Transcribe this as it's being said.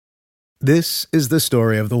This is the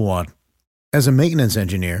story of the one. As a maintenance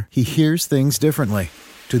engineer, he hears things differently.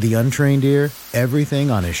 To the untrained ear,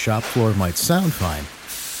 everything on his shop floor might sound fine,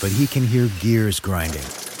 but he can hear gears grinding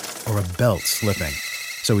or a belt slipping.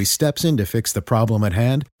 So he steps in to fix the problem at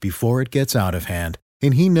hand before it gets out of hand.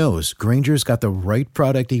 And he knows Grainger's got the right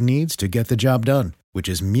product he needs to get the job done, which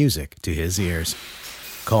is music to his ears.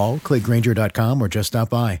 Call, click Grainger.com, or just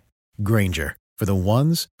stop by. Grainger, for the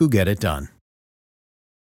ones who get it done.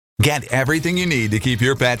 Get everything you need to keep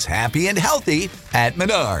your pets happy and healthy at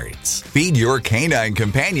Menards. Feed your canine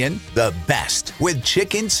companion the best with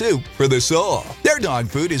chicken soup for the soul. Their dog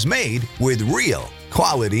food is made with real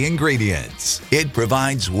quality ingredients. It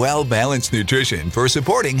provides well-balanced nutrition for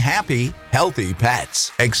supporting happy, healthy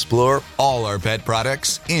pets. Explore all our pet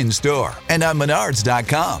products in-store and on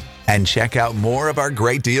Menards.com. And check out more of our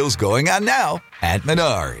great deals going on now at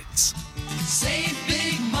Menards. Save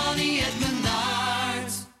big money at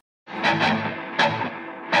Menards.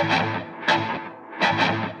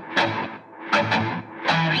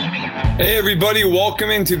 Hey everybody,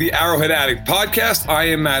 welcome into the Arrowhead Addict podcast. I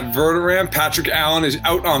am Matt Verderam. Patrick Allen is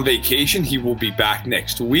out on vacation. He will be back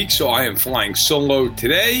next week, so I am flying solo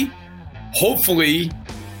today. Hopefully,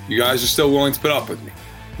 you guys are still willing to put up with me.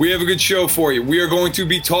 We have a good show for you. We are going to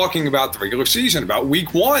be talking about the regular season, about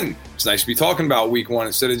week one. It's nice to be talking about week one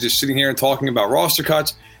instead of just sitting here and talking about roster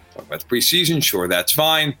cuts. Talk about the preseason, sure, that's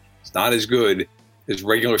fine. It's not as good as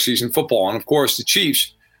regular season football. And of course, the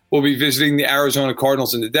Chiefs will be visiting the Arizona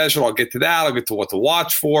Cardinals in the desert. I'll get to that. I'll get to what to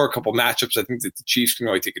watch for. A couple matchups I think that the Chiefs can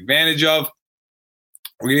really take advantage of.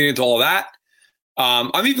 We're going to get into all of that.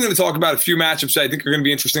 I'm even going to talk about a few matchups that I think are going to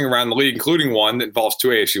be interesting around the league, including one that involves two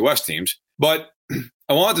AFC West teams. But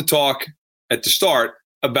I wanted to talk at the start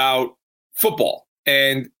about football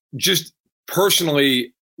and just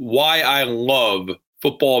personally why I love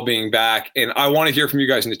football being back. And I want to hear from you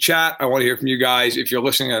guys in the chat. I want to hear from you guys. If you're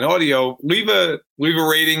listening on audio, leave a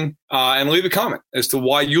rating and leave a comment as to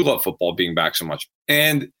why you love football being back so much.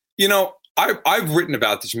 And, you know, I've written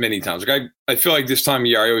about this many times. Like I feel like this time of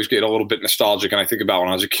year, I always get a little bit nostalgic. And I think about when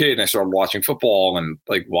I was a kid and I started watching football and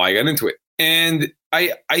like why I got into it. And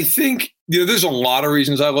I think, you know, there's a lot of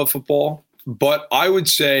reasons I love football, but I would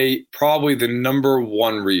say probably the number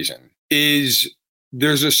one reason is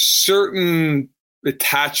there's a certain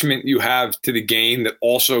attachment you have to the game that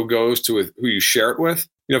also goes to who you share it with.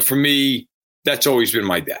 You know, for me, that's always been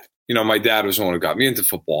my dad. You know, my dad was the one who got me into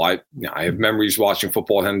football. I have memories watching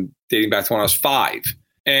football him dating back to when I was 5.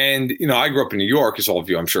 And, you know, I grew up in New York, as all of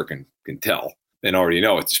you I'm sure can tell and already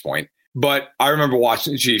know at this point. But I remember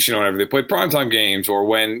watching the Chiefs, you know, whenever they played primetime games or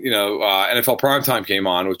when, you know, NFL primetime came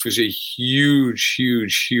on, which was a huge,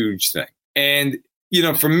 huge, huge thing. And you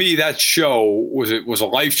know, for me, that show was a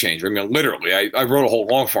life changer. I mean, literally, I wrote a whole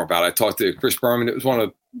long form about it. I talked to Chris Berman. It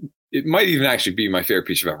was it might even actually be my favorite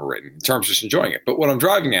piece I've ever written in terms of just enjoying it. But what I'm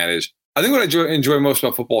driving at is, I think what I enjoy most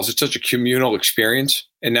about football is it's such a communal experience.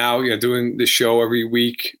 And now, you know, doing this show every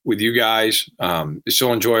week with you guys is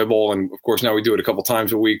so enjoyable. And of course, now we do it a couple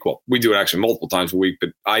times a week. Well, we do it actually multiple times a week,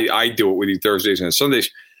 but I do it with you Thursdays and Sundays.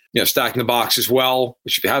 You know, Stacking the Box as well,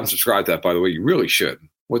 which if you haven't subscribed to that, by the way, you really should.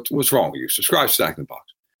 What's wrong with you? Subscribe to Stacking the Box.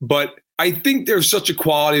 But I think there's such a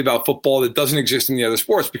quality about football that doesn't exist in the other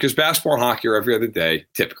sports because basketball and hockey are every other day,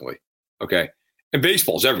 typically. Okay. And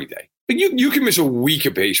baseball's every day. But you can miss a week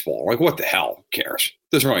of baseball. Like, what the hell? Who cares?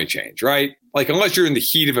 Doesn't really change, right? Like, unless you're in the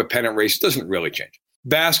heat of a pennant race, it doesn't really change.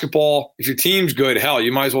 Basketball, if your team's good, hell,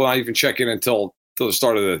 you might as well not even check in until the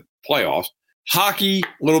start of the playoffs. Hockey,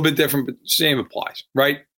 a little bit different, but same applies,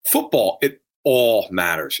 right? Football, it all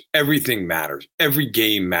matters. Everything matters. Every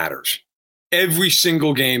game matters. Every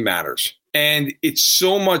single game matters. And it's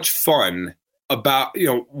so much fun about, you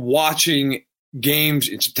know, watching games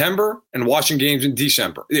in September and watching games in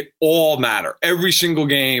December. They all matter. Every single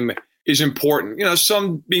game is important. You know,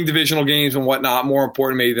 some being divisional games and whatnot, more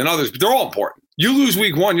important maybe than others, but they're all important. You lose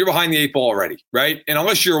week one, you're behind the 8 ball already, right? And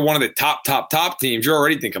unless you're one of the top teams, you're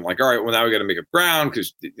already thinking like, all right, well, now we got to make up ground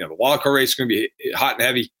because, you know, the wild card race is going to be hot and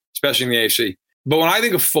heavy, especially in the AFC. But when I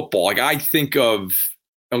think of football, like I think of,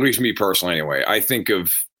 at least me personally anyway, I think of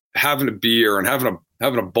having a beer and having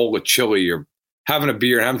a bowl of chili or having a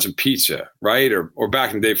beer and having some pizza, right? Or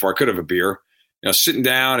back in the day before I could have a beer, you know, sitting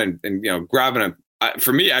down and you know, grabbing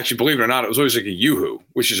for me, actually, believe it or not, it was always like a Yoo-Hoo,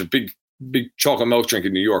 which is a big chocolate milk drink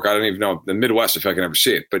in New York. I don't even know the Midwest if I can ever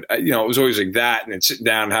see it, but you know, it was always like that and then sitting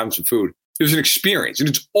down and having some food. It was an experience and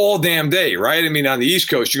it's all damn day, right? I mean, on the East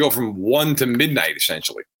Coast, you go from 1 to midnight,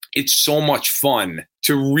 essentially. It's so much fun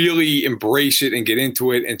to really embrace it and get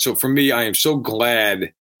into it. And so for me, I am so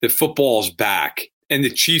glad that football is back and the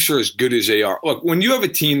Chiefs are as good as they are. Look, when you have a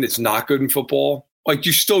team that's not good in football, like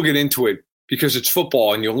you still get into it because it's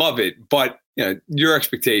football and you love it, but your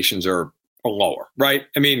expectations are lower, right?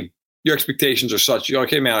 I mean, your expectations are such, you're like,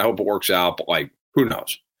 hey man, I hope it works out, but like, who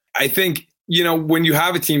knows? I think, when you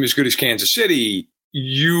have a team as good as Kansas City,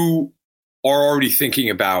 you are already thinking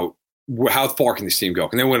about how far can this team go?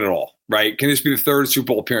 Can they win it all, right? Can this be the third Super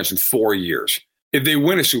Bowl appearance in 4 years? If they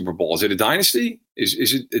win a Super Bowl, is it a dynasty?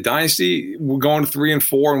 Is it a dynasty? We're going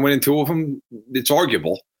 3-4 and winning 2 of them. It's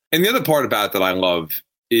arguable. And the other part about it that I love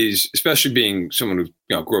is, especially being someone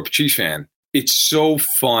who grew up a Chiefs fan, it's so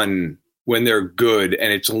fun when they're good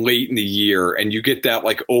and it's late in the year and you get that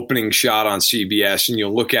like opening shot on CBS and you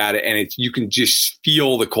look at it and you can just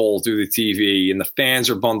feel the cold through the TV and the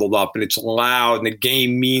fans are bundled up and it's loud and the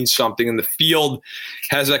game means something and the field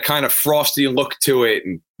has that kind of frosty look to it.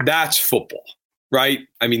 And that's football, right?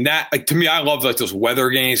 I mean, that, like, to me, I love like those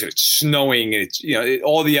weather games and it's snowing and it's,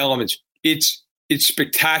 all the elements. It's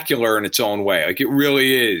spectacular in its own way. Like, it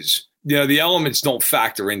really is. The elements don't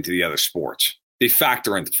factor into the other sports. They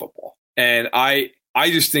factor into football. And I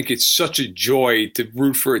just think it's such a joy to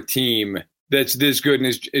root for a team that's this good.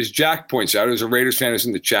 And as Jack points out, as a Raiders fan who's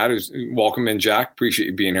in the chat, welcome in, Jack. Appreciate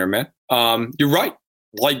you being here, man. You're right.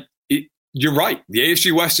 You're right. The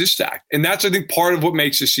AFC West is stacked. And that's, I think, part of what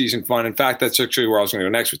makes this season fun. In fact, that's actually where I was going to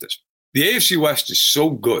go next with this. The AFC West is so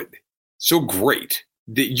good, so great,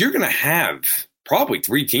 that you're going to have probably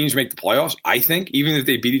 3 teams make the playoffs, I think, even if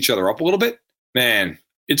they beat each other up a little bit. Man,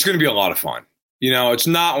 it's going to be a lot of fun. It's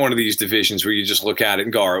not one of these divisions where you just look at it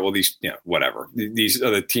and go, all right, well, these, whatever. These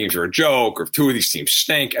other teams are a joke, or 2 of these teams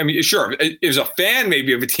stink. I mean, sure, as a fan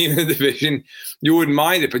maybe of a team in the division, you wouldn't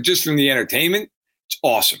mind it. But just from the entertainment, it's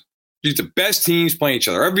awesome. It's the best teams playing each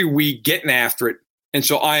other every week, getting after it. And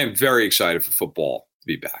so I am very excited for football to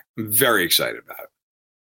be back. I'm very excited about it.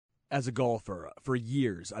 As a golfer, for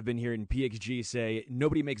years, I've been hearing PXG say,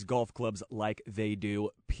 nobody makes golf clubs like they do,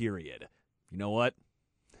 period. You know what?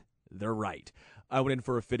 They're right. I went in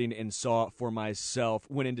for a fitting and saw for myself,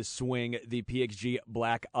 went in to swing the PXG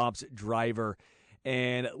Black Ops driver.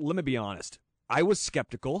 And let me be honest, I was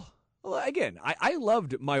skeptical. Well, again, I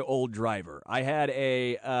loved my old driver. I had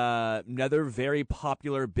another very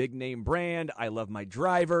popular big name brand. I love my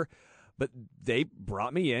driver, but they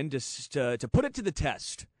brought me in to put it to the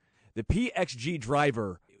test. The PXG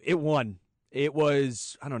driver, it won. It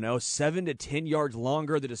was, 7 to 10 yards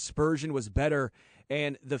longer. The dispersion was better.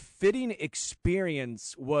 And the fitting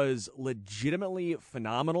experience was legitimately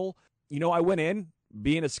phenomenal. I went in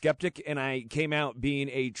being a skeptic, and I came out being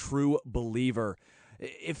a true believer.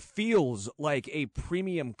 It feels like a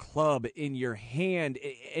premium club in your hand.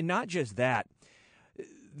 And not just that,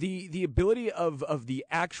 the ability of the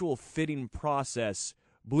actual fitting process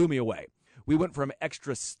blew me away. We went from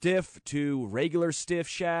extra stiff to regular stiff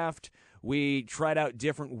shaft. We tried out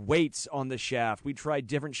different weights on the shaft. We tried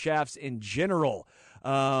different shafts in general.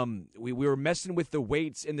 We were messing with the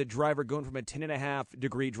weights in the driver, going from a 10.5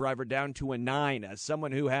 degree driver down to a 9. As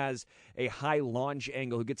someone who has a high launch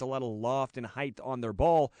angle, who gets a lot of loft and height on their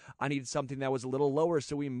ball, I needed something that was a little lower,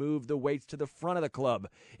 so we moved the weights to the front of the club.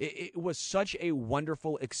 It was such a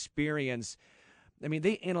wonderful experience. I mean,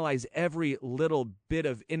 they analyze every little bit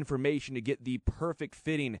of information to get the perfect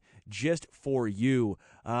fitting just for you.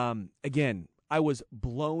 Again, I was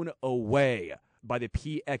blown away by the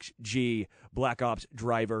PXG Black Ops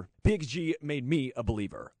driver. PXG made me a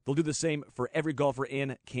believer. They'll do the same for every golfer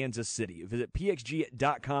in Kansas City. Visit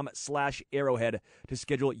pxg.com/arrowhead to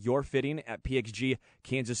schedule your fitting at PXG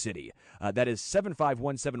Kansas City. That is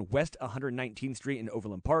 7517 West 119th Street in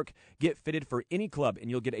Overland Park. Get fitted for any club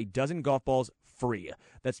and you'll get a dozen golf balls free.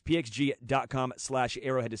 That's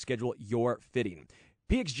pxg.com/arrowhead to schedule your fitting.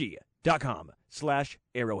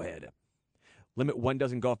 pxg.com/arrowhead. Limit 1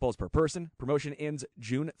 dozen golf balls per person. Promotion ends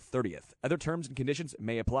June 30th. Other terms and conditions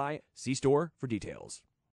may apply. See store for details.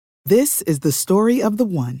 This is the story of the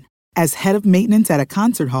one. As head of maintenance at a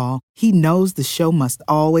concert hall, he knows the show must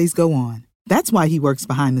always go on. That's why he works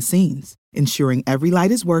behind the scenes, ensuring every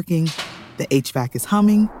light is working, the HVAC is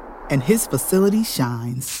humming, and his facility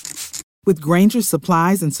shines. With Grainger's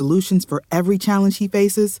supplies and solutions for every challenge he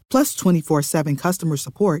faces, plus 24/7 customer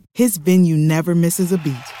support, his venue never misses a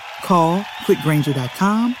beat. Call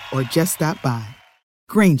quickgrainger.com or just stop by.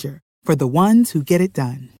 Grainger, for the ones who get it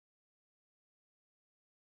done.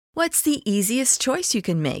 What's the easiest choice you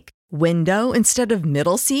can make? Window instead of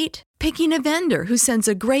middle seat? Picking a vendor who sends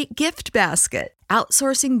a great gift basket?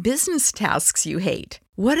 Outsourcing business tasks you hate?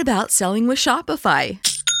 What about selling with Shopify?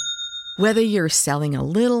 Whether you're selling a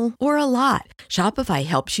little or a lot, Shopify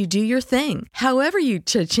helps you do your thing, however you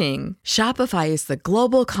cha-ching. Shopify is the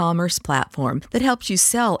global commerce platform that helps you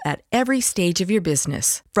sell at every stage of your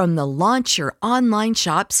business. From the launch your online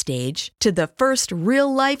shop stage to the first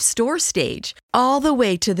real-life store stage, all the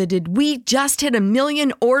way to the did we just hit 1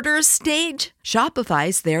 million orders stage.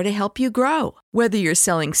 Shopify's there to help you grow. Whether you're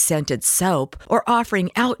selling scented soap or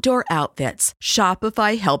offering outdoor outfits,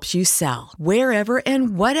 Shopify helps you sell. Wherever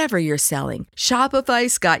and whatever you're selling,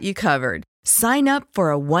 Shopify's got you covered. Sign up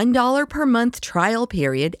for a $1 per month trial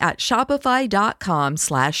period at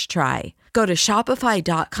shopify.com/try. Go to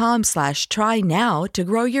shopify.com/try now to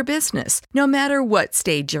grow your business, no matter what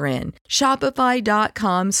stage you're in.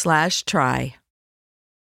 Shopify.com/try.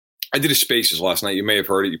 I did a Spaces last night. You may have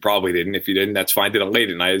heard it. You probably didn't. If you didn't, that's fine. I did it late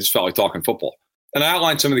at night. I just felt like talking football. And I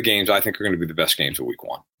outlined some of the games I think are going to be the best games of week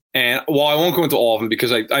 1. And while I won't go into all of them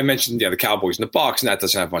because I mentioned the Cowboys and the Bucs, and that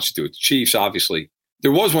doesn't have much to do with the Chiefs, obviously.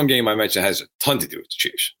 There was one game I mentioned that has a ton to do with the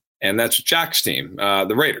Chiefs, and that's Jack's team,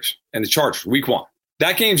 the Raiders and the Chargers, week 1.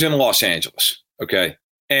 That game's in Los Angeles, okay?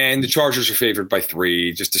 And the Chargers are favored by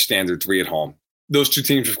 3, just a standard 3 at home. Those two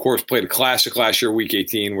teams, of course, played a classic last year, week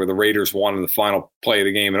 18, where the Raiders won in the final play of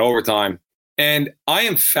the game in overtime. And I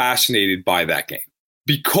am fascinated by that game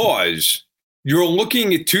because you're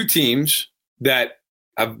looking at two teams that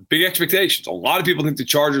have big expectations. A lot of people think the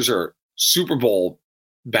Chargers are Super Bowl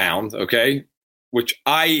bound, okay? Which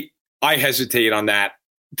I hesitate on that.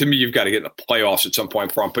 To me, you've got to get in the playoffs at some point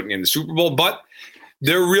before I'm putting you in the Super Bowl. But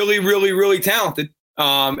they're really, really, really talented.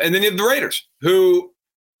 And then you have the Raiders, who,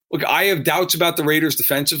 look, I have doubts about the Raiders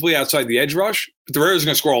defensively outside the edge rush, but the Raiders are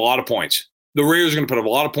going to score a lot of points. The Raiders are going to put up a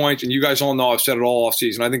lot of points, and you guys all know I've said it all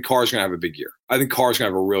offseason. I think Carr's going to have a big year. I think Carr's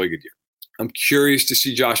going to have a really good year. I'm curious to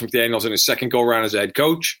see Josh McDaniels in his second go-around as a head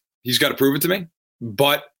coach. He's got to prove it to me.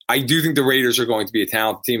 But I do think the Raiders are going to be a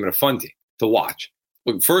talented team and a fun team to watch.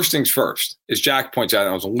 Look, first things first, as Jack points out, and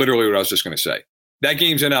that was literally what I was just going to say. That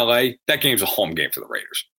game's in L.A. That game's a home game for the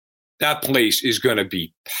Raiders. That place is going to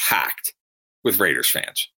be packed with Raiders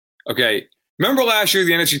fans. Okay, remember last year,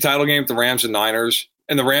 the NFC title game with the Rams and Niners?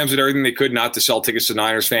 And the Rams did everything they could not to sell tickets to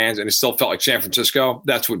Niners fans, and it still felt like San Francisco?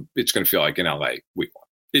 That's what it's going to feel like in LA week 1.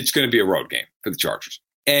 It's going to be a road game for the Chargers.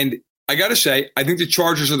 And I got to say, I think the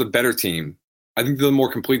Chargers are the better team. I think they're the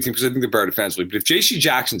more complete team because I think they're better defensively. But if J.C.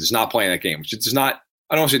 Jackson does not play in that game, which it does not,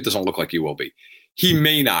 I don't want to say it doesn't look like he will be. He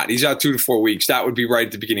may not. He's out 2 to 4 weeks. That would be right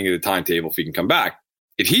at the beginning of the timetable if he can come back.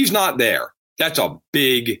 If he's not there, that's a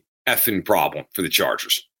big effing problem for the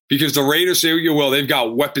Chargers. Because the Raiders, say what you will, they've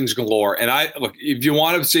got weapons galore. And look, if you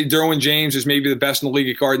want to say Derwin James is maybe the best in the league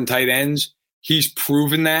at guard and tight ends, he's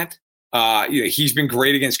proven that. He's been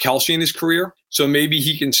great against Kelce in his career. So maybe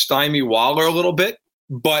he can stymie Waller a little bit.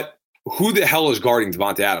 But who the hell is guarding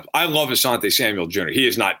Devontae Adams? I love Asante Samuel Jr. He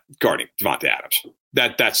is not guarding Devontae Adams.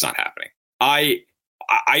 That's not happening. I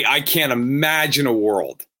can't imagine a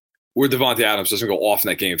world where Devontae Adams doesn't go off in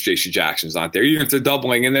that game if J.C. Jackson's not there, even if they're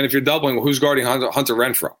doubling. And then if you're doubling, well, who's guarding Hunter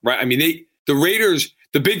Renfrow, right? I mean, the Raiders,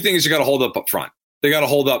 the big thing is they got to hold up front. They got to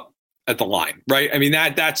hold up at the line, right? I mean,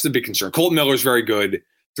 that's the big concern. Colton Miller's very good.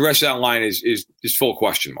 The rest of that line is full of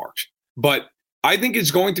question marks. But I think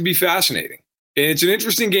it's going to be fascinating. And it's an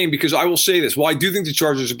interesting game because I will say this. While I do think the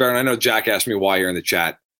Chargers are better, and I know Jack asked me why here in the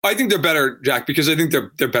chat, I think they're better, Jack, because I think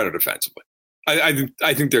they're better defensively. I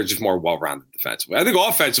think they're just more well-rounded defensively. I think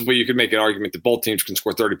offensively, you could make an argument that both teams can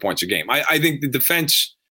score 30 points a game. I think the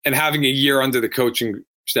defense and having a year under the coaching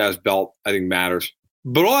staff's belt, I think matters.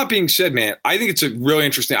 But all that being said, man, I think it's a really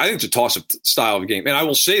interesting. I think it's a toss-up style of a game. And I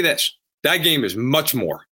will say this. That game is much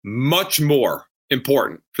more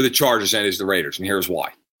important for the Chargers than it is the Raiders. And here's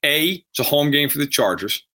why. A, it's a home game for the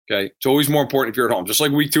Chargers. Okay. It's always more important if you're at home. Just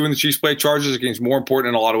like week 2 in the Chiefs play Chargers, the game's more important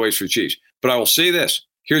in a lot of ways for the Chiefs. But I will say this.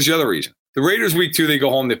 Here's the other reason. The Raiders, week 2, they go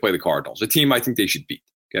home, they play the Cardinals, a team I think they should beat.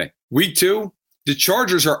 Okay. Week 2, the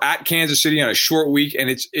Chargers are at Kansas City on a short week, and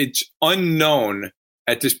it's unknown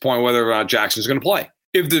at this point whether or not Jackson's going to play.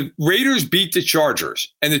 If the Raiders beat the Chargers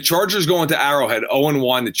and the Chargers go into Arrowhead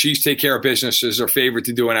 0-1, the Chiefs take care of business as their favorite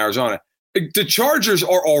to do in Arizona, the Chargers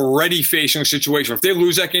are already facing a situation. If they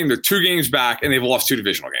lose that game, they're 2 games back and they've lost 2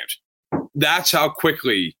 divisional games. That's how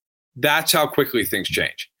quickly things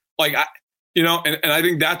change. Like, and I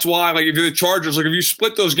think that's why, like, if you're the Chargers, like, if you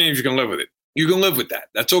split those games, you can live with it. You can live with that.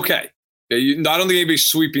 That's okay. I don't think anybody's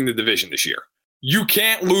sweeping the division this year. You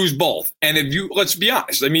can't lose both. And let's be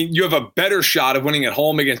honest, I mean, you have a better shot of winning at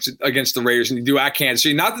home against the Raiders than you do at Kansas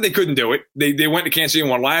City. Not that they couldn't do it. They went to Kansas City and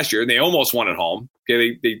won last year, and they almost won at home.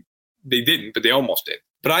 Okay, they didn't, but they almost did.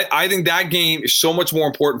 But I think that game is so much more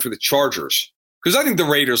important for the Chargers because I think the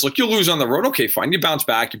Raiders, look, you'll lose on the road. Okay, fine. You bounce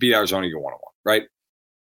back. You beat Arizona. You 1-1, right?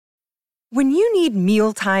 When you need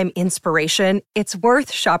mealtime inspiration, it's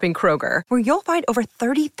worth shopping Kroger, where you'll find over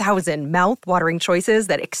 30,000 mouth-watering choices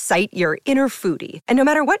that excite your inner foodie. And no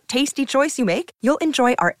matter what tasty choice you make, you'll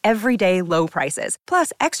enjoy our everyday low prices,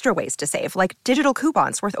 plus extra ways to save, like digital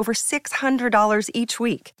coupons worth over $600 each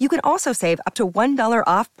week. You can also save up to $1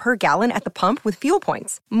 off per gallon at the pump with fuel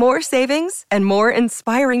points. More savings and more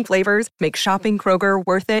inspiring flavors make shopping Kroger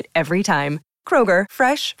worth it every time. Kroger,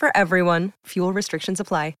 fresh for everyone. Fuel restrictions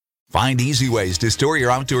apply. Find easy ways to store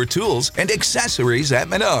your outdoor tools and accessories at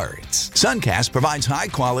Menards. Suncast provides high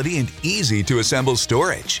quality and easy to assemble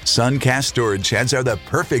storage. Suncast storage sheds are the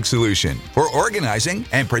perfect solution for organizing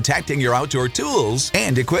and protecting your outdoor tools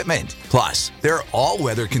and equipment. Plus, their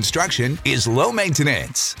all-weather construction is low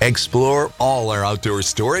maintenance. Explore all our outdoor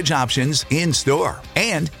storage options in store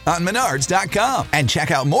and on Menards.com. And check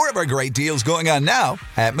out more of our great deals going on now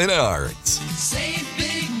at Menards. Save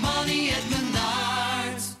big money at Menards.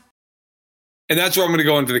 And that's where I'm going to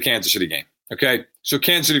go into the Kansas City game. Okay. So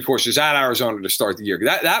Kansas City, of course, is at Arizona to start the year.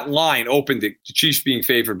 That line opened the Chiefs being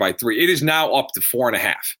favored by 3. It is now up to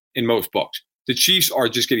 4.5 in most books. The Chiefs are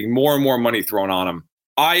just getting more and more money thrown on them.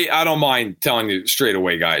 I don't mind telling you straight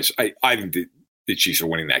away, guys. I think the Chiefs are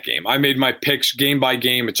winning that game. I made my picks game by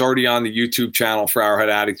game. It's already on the YouTube channel for Arrowhead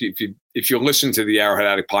Addict. If you listen to the Arrowhead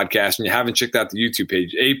Addict podcast and you haven't checked out the YouTube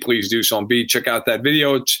page, A, please do so, and B, check out that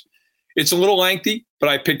video. It's a little lengthy, but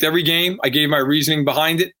I picked every game. I gave my reasoning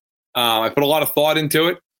behind it. I put a lot of thought into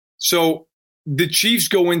it. So the Chiefs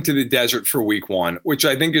go into the desert for week 1, which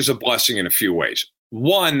I think is a blessing in a few ways.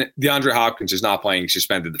 One, DeAndre Hopkins is not playing. He's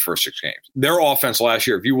suspended the first 6 games. Their offense last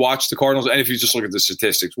year, if you watch the Cardinals, and if you just look at the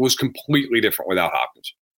statistics, was completely different without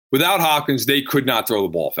Hopkins. Without Hopkins, they could not throw the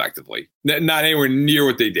ball effectively. Not anywhere near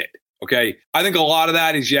what they did. Okay? I think a lot of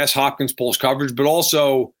that is, yes, Hopkins pulls coverage, but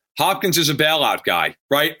also Hopkins is a bailout guy,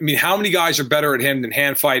 right? I mean, how many guys are better at him than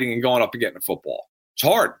hand fighting and going up and getting a football? It's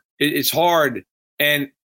hard. It's hard. And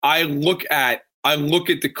I look at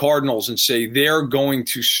the Cardinals and say they're going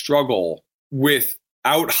to struggle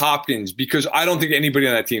without Hopkins because I don't think anybody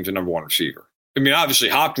on that team is a number 1 receiver. I mean, obviously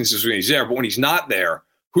Hopkins is when he's there, but when he's not there,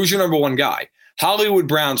 who's your number 1 guy? Hollywood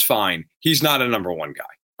Brown's fine. He's not a number 1 guy.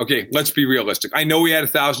 Okay, let's be realistic. I know he had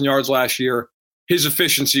 1,000 yards last year. His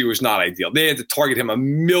efficiency was not ideal. They had to target him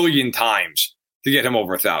 1,000,000 times to get him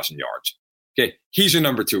over 1,000 yards. Okay, he's a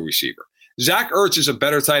number 2 receiver. Zach Ertz is a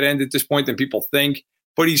better tight end at this point than people think,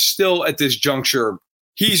 but he's still at this juncture.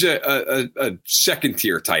 He's a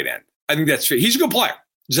second-tier tight end. I think that's fair. He's a good player.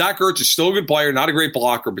 Zach Ertz is still a good player, not a great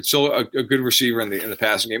blocker, but still a good receiver in the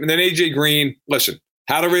passing game. And then A.J. Green, listen,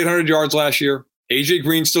 had over 800 yards last year. A.J.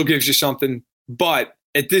 Green still gives you something, but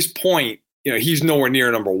at this point, he's nowhere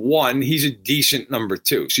near number 1. He's a decent number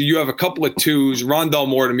 2. So you have a couple of 2s. Rondale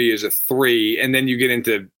Moore to me is a 3, and then you get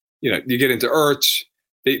into Ertz.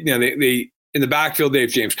 They in the backfield, they have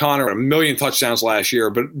James Conner, 1 million touchdowns last year,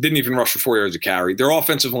 but didn't even rush for 4 yards a carry. Their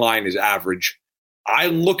offensive line is average. I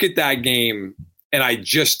look at that game, and I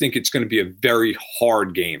just think it's going to be a very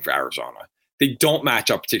hard game for Arizona. They don't match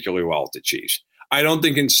up particularly well with the Chiefs. I don't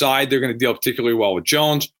think inside they're going to deal particularly well with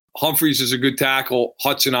Jones. Humphreys is a good tackle.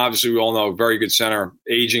 Hudson, obviously, we all know, very good center,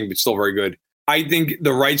 aging, but still very good. I think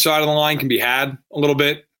the right side of the line can be had a little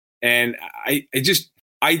bit. And I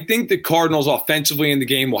think the Cardinals offensively in the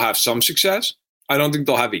game will have some success. I don't think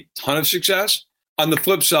they'll have a ton of success. On the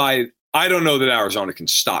flip side, I don't know that Arizona can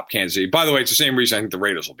stop Kansas City. By the way, it's the same reason I think the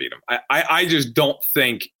Raiders will beat them. I just don't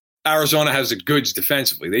think Arizona has the goods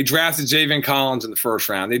defensively. They drafted Zaven Collins in the first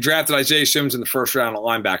round. They drafted Isaiah Simmons in the first round at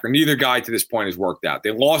linebacker. Neither guy to this point has worked out.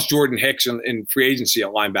 They lost Jordan Hicks in free agency at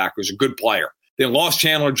linebacker, who's a good player. They lost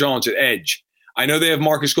Chandler Jones at edge. I know they have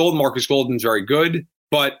Marcus Golden. Marcus Golden's very good,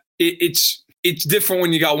 but it's different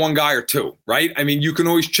when you got 1 guy or 2, right? I mean, you can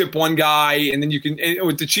always chip 1 guy, and then you can. And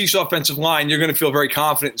with the Chiefs' offensive line, you're going to feel very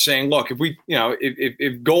confident in saying, "Look,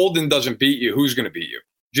 if Golden doesn't beat you, who's going to beat you?"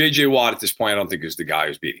 J.J. Watt at this point, I don't think is the guy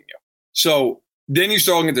who's beating you. So then you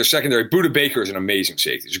start looking at their secondary. Buda Baker is an amazing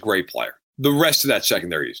safety. He's a great player. The rest of that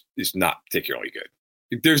secondary is not particularly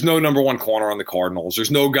good. There's no number 1 corner on the Cardinals.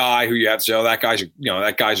 There's no guy who you have to say, "Oh, that guy's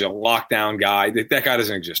a lockdown guy." That guy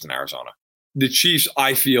doesn't exist in Arizona. The Chiefs,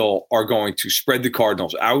 I feel, are going to spread the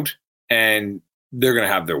Cardinals out, and they're going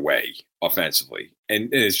to have their way offensively.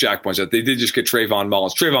 And as Jack points out, they did just get Trayvon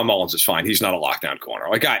Mullins. Trayvon Mullins is fine. He's not a lockdown corner.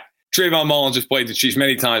 Trayvon Mullins has played the Chiefs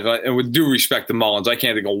many times, and with due respect to Mullins, I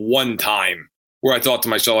can't think of 1 time where I thought to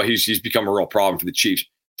myself, he's become a real problem for the Chiefs.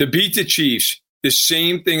 To beat the Chiefs, the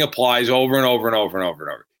same thing applies over and over and over and over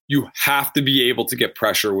and over. You have to be able to get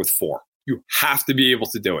pressure with 4. You have to be able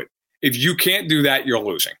to do it. If you can't do that, you're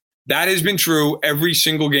losing. That has been true every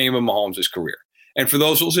single game of Mahomes' career. And for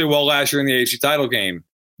those who will say, well, last year in the AFC title game,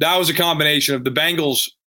 that was a combination of the Bengals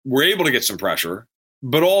were able to get some pressure,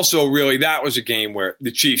 but also really that was a game where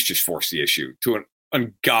the Chiefs just forced the issue to an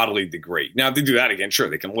ungodly degree. Now, if they do that again, sure,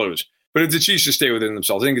 they can lose. But if the Chiefs just stay within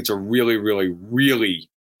themselves, I think it's a really, really, really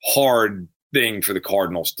hard thing for the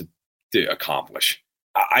Cardinals to accomplish.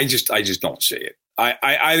 I just don't see it.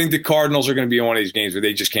 I think the Cardinals are going to be in one of these games where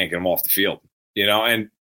they just can't get them off the field, and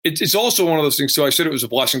it's also one of those things. So I said it was a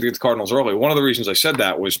blessing to get the Cardinals early. One of the reasons I said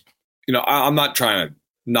that was, I'm not trying to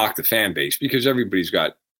knock the fan base because everybody's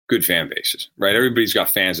got good fan bases, right? Everybody's got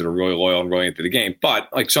fans that are really loyal and really into the game. But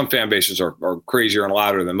like some fan bases are crazier and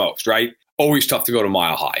louder than most, right? Always tough to go to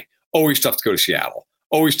Mile High. Always tough to go to Seattle.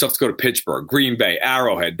 Always tough to go to Pittsburgh, Green Bay,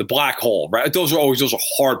 Arrowhead, the Black Hole, right? Those are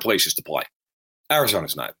hard places to play.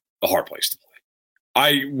 Arizona's not a hard place to play.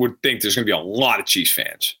 I would think there's going to be a lot of Chiefs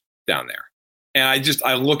fans down there. And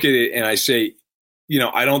I look at it and I say,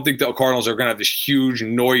 I don't think the Cardinals are going to have this huge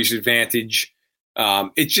noise advantage.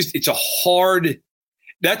 That's a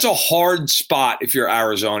hard spot if you're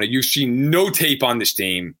Arizona. You've seen no tape on this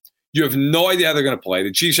team. You have no idea how they're going to play.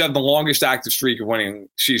 The Chiefs have the longest active streak of winning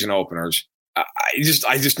season openers. I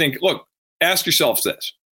just think, look, ask yourselves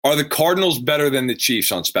this. Are the Cardinals better than the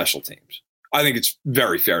Chiefs on special teams? I think it's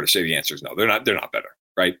very fair to say the answer is no. They're not better,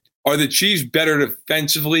 right? Are the Chiefs better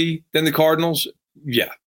defensively than the Cardinals?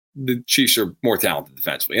 Yeah. The Chiefs are more talented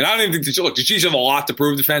defensively. And I don't even think the Chiefs have a lot to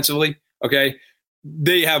prove defensively, okay?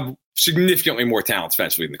 They have significantly more talent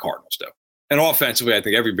defensively than the Cardinals do. And offensively, I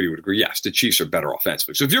think everybody would agree, yes, the Chiefs are better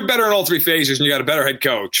offensively. So if you're better in all three phases and you got a better head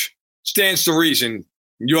coach, stands to reason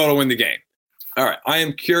you ought to win the game. All right, I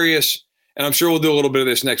am curious, and I'm sure we'll do a little bit of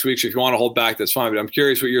this next week, so if you want to hold back, that's fine, but I'm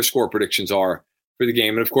curious what your score predictions are for the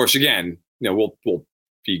game. And, of course, again, we'll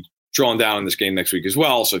be drawing down on this game next week as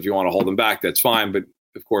well, so if you want to hold them back, that's fine, but,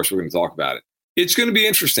 of course, we're going to talk about it. It's going to be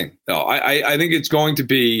interesting, though. I think it's going to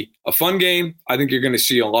be a fun game. I think you're going to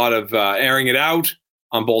see a lot of airing it out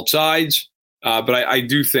on both sides. But I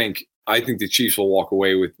do think the Chiefs will walk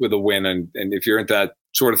away with a win. And if you're into that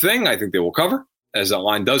sort of thing, I think they will cover, as that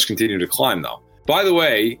line does continue to climb, though. By the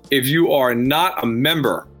way, if you are not a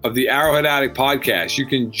member of the Arrowhead Addict podcast, you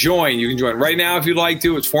can join. You can join right now if you'd like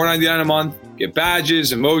to. It's $4.99 a month. Get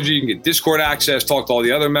badges, emoji. You can get Discord access, talk to all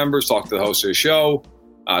the other members, talk to the host of the show.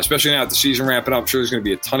 Especially now with the season ramping up, I'm sure there's going to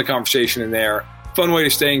be a ton of conversation in there. Fun way to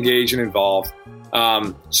stay engaged and involved.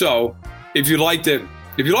 So if you'd like to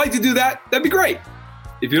do that, that'd be great.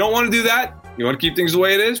 If you don't want to do that, you want to keep things the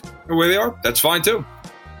way it is, the way they are, that's fine too.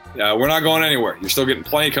 We're not going anywhere. You're still getting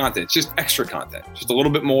plenty of content. It's just extra content, just a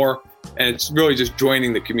little bit more. And it's really just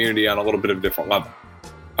joining the community on a little bit of a different level.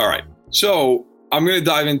 All right. So I'm going to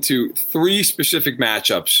dive into 3 specific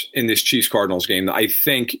matchups in this Chiefs-Cardinals game that I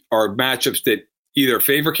think are matchups that either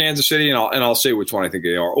favor Kansas City, and I'll say which one I think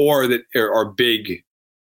they are, or that are big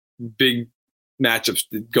matchups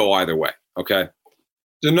that go either way. Okay.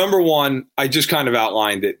 The number one, I just kind of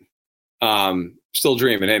outlined it. Still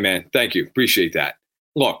dreaming. Hey, man, thank you. Appreciate that.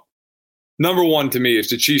 Look, number one to me is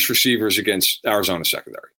the Chiefs receivers against Arizona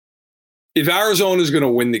secondary. If Arizona is going to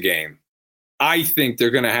win the game, I think they're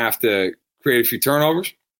going to have to create a few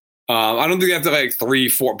turnovers. I don't think they have to like 3,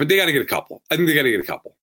 4, but they got to get a couple. I think they got to get a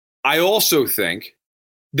couple. I also think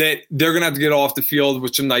that they're going to have to get off the field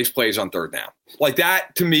with some nice plays on third down. Like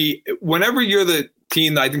that, to me, whenever you're the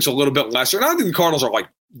team that I think is a little bit lesser, and I don't think the Cardinals are like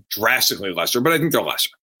drastically lesser, but I think they're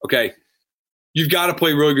lesser, okay? You've got to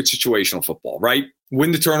play really good situational football, right?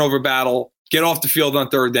 Win the turnover battle, get off the field on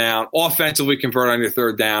third down, offensively convert on your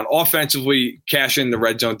third down, offensively cash in the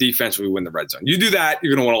red zone, defensively win the red zone. You do that,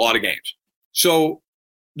 you're going to win a lot of games. So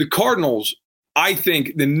the Cardinals, I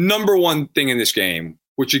think the number one thing in this game,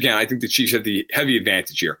 which again, I think the Chiefs have the heavy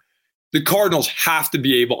advantage here, the Cardinals have to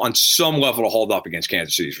be able on some level to hold up against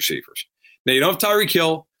Kansas City's receivers. Now, you don't have Tyreek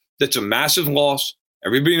Hill. That's a massive loss.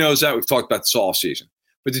 Everybody knows that. We've talked about this all season.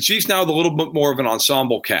 But the Chiefs now have a little bit more of an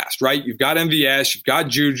ensemble cast, right? You've got MVS, you've got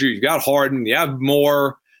Juju, you've got Harden, you have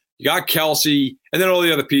Moore, you got Kelsey, and then all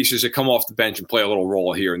the other pieces that come off the bench and play a little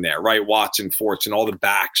role here and there, right? Watson, Fortson, all the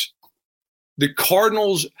backs. The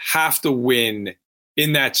Cardinals have to win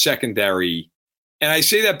in that secondary. And I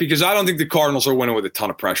say that because I don't think the Cardinals are winning with a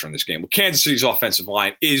ton of pressure in this game. Well, Kansas City's offensive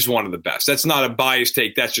line is one of the best. That's not a biased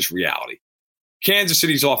take. That's just reality. Kansas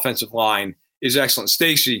City's offensive line is excellent.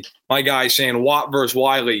 Stacey, my guy, saying Watt versus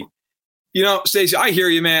Wiley. You know, Stacey, I hear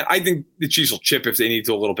you, man. I think the Chiefs will chip if they need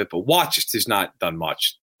to a little bit, but Watt just has not done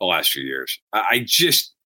much the last few years. I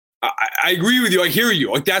agree with you. I hear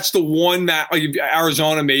you. Like that's the one that like,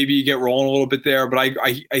 Arizona maybe you get rolling a little bit there, but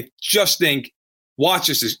I just think Watt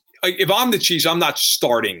just is. Like, if I'm the Chiefs, I'm not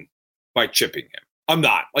starting by chipping him. I'm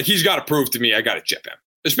not. Like he's got to prove to me I got to chip him,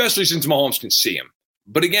 especially since Mahomes can see him.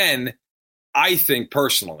 But again, I think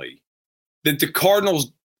personally that the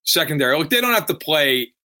Cardinals secondary, look, they don't have to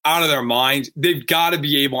play out of their minds. They've got to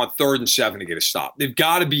be able on 3rd and 7 to get a stop. They've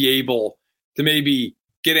got to be able to maybe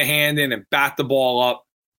get a hand in and bat the ball up,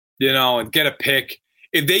 and get a pick.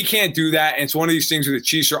 If they can't do that, and it's one of these things where the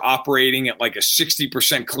Chiefs are operating at like a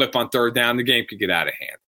 60% clip on 3rd down, the game could get out of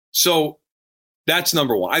hand. So that's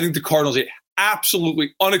number one. I think the Cardinals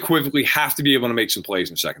absolutely, unequivocally have to be able to make some plays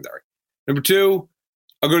in secondary. Number two,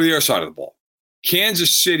 I'll go to the other side of the ball.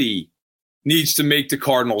 Kansas City needs to make the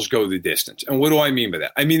Cardinals go the distance. And what do I mean by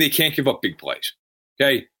that? I mean they can't give up big plays.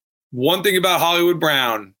 Okay? One thing about Hollywood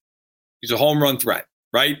Brown, he's a home run threat,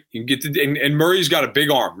 right? You can get and Murray's got a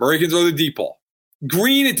big arm. Murray can throw the deep ball.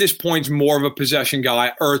 Green at this point is more of a possession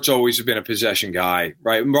guy. Ertz always been a possession guy,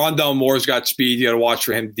 right? Rondell Moore's got speed. You got to watch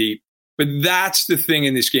for him deep. But that's the thing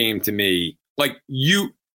in this game to me. Like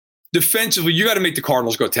defensively, you got to make the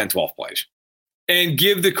Cardinals go 10, 12 plays and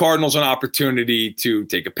give the Cardinals an opportunity to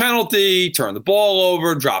take a penalty, turn the ball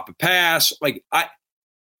over, drop a pass. Like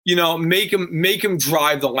make them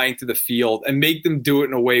drive the length of the field and make them do it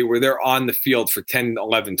in a way where they're on the field for 10,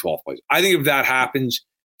 11, 12 plays. I think if that happens,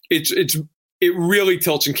 it really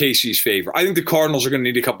tilts in KC's favor. I think the Cardinals are going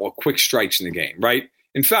to need a couple of quick strikes in the game, right?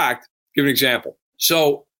 In fact, give an example.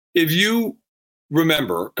 So if you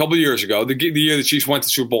remember a couple of years ago, the year the Chiefs went to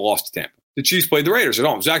the Super Bowl, lost to Tampa, the Chiefs played the Raiders at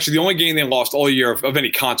home. It was actually the only game they lost all year of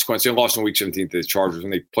any consequence. They lost in Week 17 to the Chargers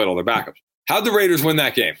when they played all their backups. How'd the Raiders win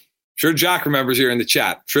that game? I'm sure Jack remembers here in the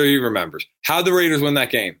chat. I'm sure he remembers. How'd the Raiders win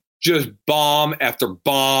that game? Just bomb after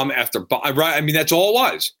bomb after bomb. Right? I mean, that's all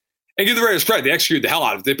it was. And give the Raiders credit. They executed the hell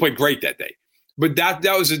out of it. They played great that day. But that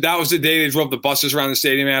was the day they drove the buses around the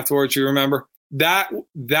stadium afterwards, you remember? That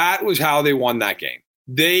was how they won that game.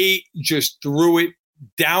 They just threw it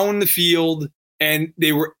down the field, and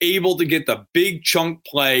they were able to get the big chunk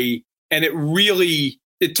play, and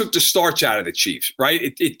it took the starch out of the Chiefs,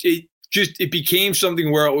 right? It became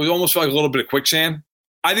something where it was almost like a little bit of quicksand.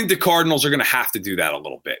 I think the Cardinals are going to have to do that a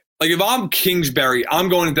little bit. Like if I'm Kingsbury, I'm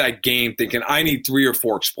going into that game thinking I need 3 or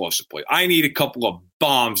 4 explosive plays. I need a couple of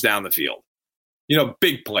bombs down the field.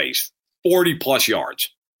 Big plays, 40-plus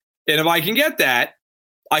yards. And if I can get that,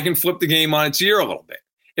 I can flip the game on its ear a little bit.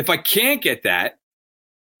 If I can't get that,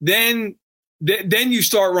 then you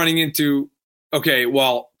start running into, okay,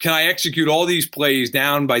 well, can I execute all these plays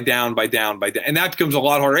down by down by down by down? And that becomes a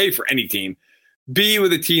lot harder, A, for any team. B,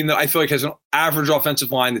 with a team that I feel like has an average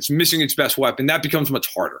offensive line that's missing its best weapon, that becomes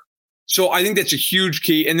much harder. So I think that's a huge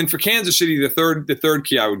key. And then for Kansas City, the third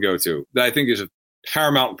key I would go to that I think is of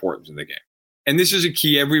paramount importance in the game. And this is a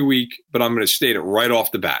key every week, but I'm going to state it right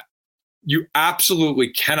off the bat. You absolutely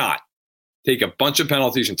cannot take a bunch of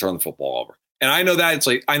penalties and turn the football over. And I know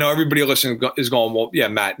that I know everybody listening is going, well, yeah,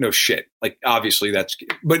 Matt, no shit. Like, obviously that's,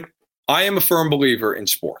 but I am a firm believer in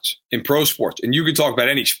sports, in pro sports. And you can talk about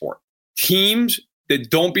any sport. Teams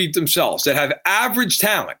that don't beat themselves, that have average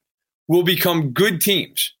talent, will become good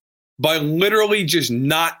teams by literally just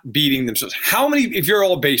not beating themselves. How many, if you're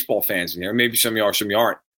all baseball fans in here, maybe some of you are, some of you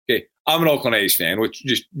aren't. Okay, I'm an Oakland A's fan, which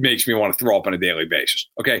just makes me want to throw up on a daily basis.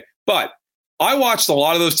 Okay, but I watched a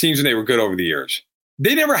lot of those teams and they were good over the years.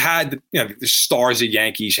 They never had the stars the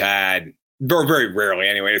Yankees had, very, very rarely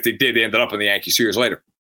anyway. If they did, they ended up in the Yankees 2 years later.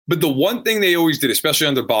 But the one thing they always did, especially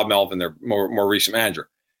under Bob Melvin, their more recent manager,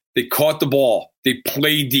 they caught the ball. They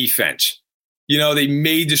played defense. They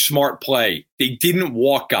made the smart play. They didn't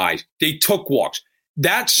walk guys. They took walks.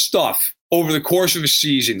 That stuff over the course of a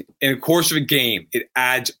season, in the course of a game, it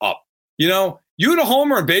adds up. You hit a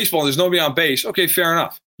homer in baseball and there's nobody on base. Okay, fair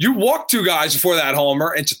enough. You walk 2 guys before that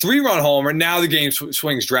homer. It's a 3-run homer. Now the game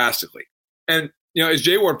swings drastically. And, as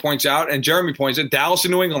Jay Ward points out and Jeremy points out, Dallas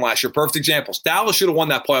and New England last year, perfect examples. Dallas should have won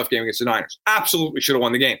that playoff game against the Niners. Absolutely should have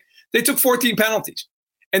won the game. They took 14 penalties.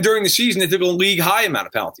 And during the season, they took a league-high amount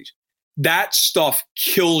of penalties. That stuff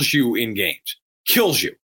kills you in games. Kills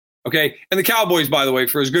you. Okay? And the Cowboys, by the way,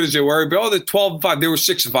 for as good as they were, they're 12-5. They were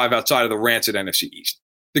 6-5 outside of the rancid NFC East.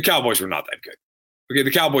 The Cowboys were not that good. Okay?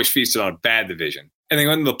 The Cowboys feasted on a bad division. And they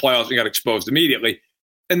went into the playoffs and got exposed immediately.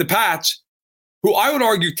 And the Pats, who I would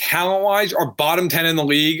argue talent-wise are bottom 10 in the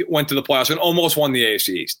league, went to the playoffs and almost won the AFC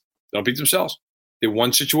East. They don't beat themselves. They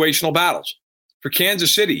won situational battles. For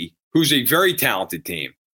Kansas City, who's a very talented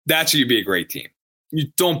team, that's how you be a great team. You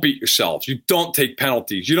don't beat yourselves. You don't take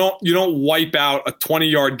penalties. You don't wipe out a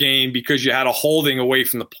 20-yard game because you had a holding away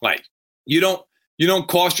from the play. You don't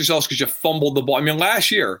cost yourselves because you fumbled the ball. I mean,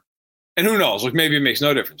 last year, and who knows, maybe it makes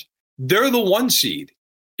no difference. They're the 1 seed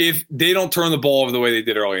if they don't turn the ball over the way they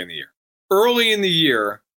did early in the year. Early in the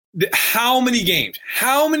year, how many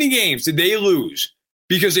games did they lose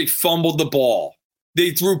because they fumbled the ball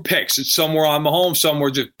they threw picks. It's somewhere on Mahomes, somewhere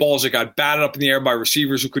just balls that got batted up in the air by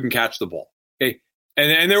receivers who couldn't catch the ball. Okay,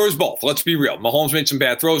 and there was both. Let's be real. Mahomes made some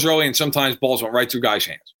bad throws early, and sometimes balls went right through guys'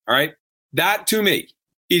 hands. All right, that to me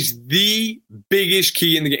is the biggest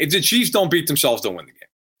key in the game. If the Chiefs don't beat themselves, they'll win the game.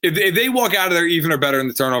 If they walk out of there even or better in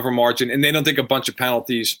the turnover margin, and they don't take a bunch of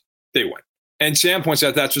penalties, they win. And Sam points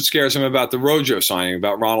out that's what scares him about the Rojo signing,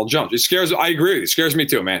 about Ronald Jones. It scares. I agree with you. It scares me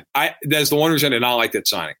too, man. That's the one reason I did not like that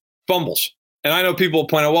signing. Fumbles. And I know people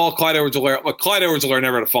point out, well, Clyde Edwards-Helaire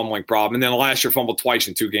never had a fumbling problem. And then last year fumbled twice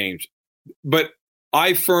in 2 games. But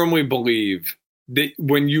I firmly believe that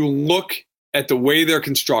when you look at the way they're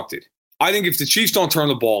constructed, I think if the Chiefs don't turn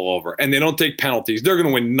the ball over and they don't take penalties, they're going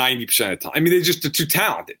to win 90% of the time. I mean, they're too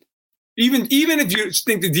talented. Even if you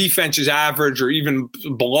think the defense is average or even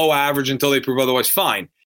below average until they prove otherwise, fine.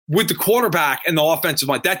 With the quarterback and the offensive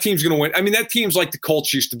line, that team's going to win. I mean, that team's like the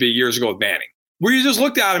Colts used to be years ago with Manning, where you just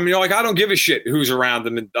looked at them and you're like, I don't give a shit who's around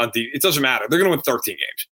them. It doesn't matter. They're going to win 13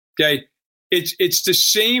 games. Okay, it's the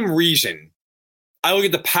same reason I look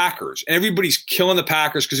at the Packers and everybody's killing the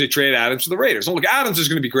Packers because they traded Adams to the Raiders. And look, Adams is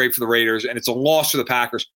going to be great for the Raiders, and it's a loss for the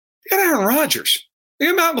Packers. They got Aaron Rodgers. They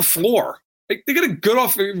got Matt LaFleur. They got a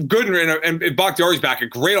good and Bakhtiari's back, a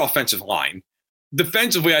great offensive line.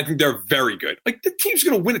 Defensively, I think they're very good. Like, the team's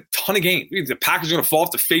going to win a ton of games. The Packers are going to fall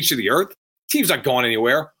off the face of the earth. The team's not going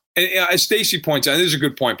anywhere. And as Stacey points out, and this is a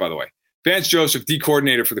good point, by the way, Vance Joseph, D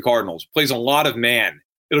coordinator for the Cardinals, plays a lot of man.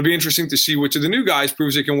 It'll be interesting to see which of the new guys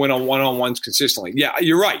proves they can win on one-on-ones consistently. Yeah,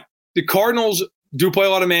 you're right. The Cardinals do play a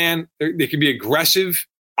lot of man. They can be aggressive.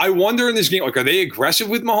 I wonder in this game, like, are they aggressive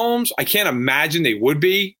with Mahomes? I can't imagine they would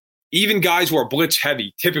be. Even guys who are blitz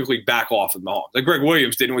heavy typically back off with Mahomes. Like Greg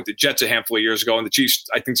Williams did with the Jets a handful of years ago, and the Chiefs,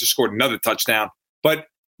 I think, just scored another touchdown. But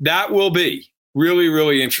that will be really,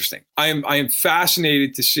 really interesting. I am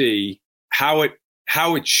fascinated to see how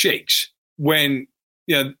it shakes when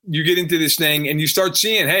you get into this thing and you start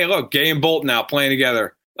seeing, hey, look, Gay and Bolton now playing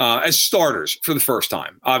together as starters for the first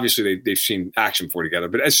time. Obviously, they've seen action before together,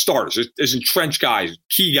 but as starters, as entrenched guys,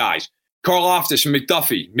 key guys. Karl Loftus and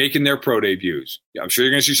McDuffie making their pro debuts. Yeah, I'm sure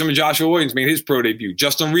you're going to see some of Joshua Williams make his pro debut.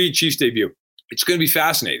 Justin Reed, Chiefs debut. It's going to be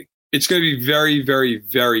fascinating. It's going to be very, very,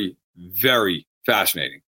 very, very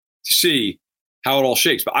fascinating to see how it all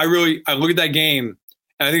shakes. But I look at that game,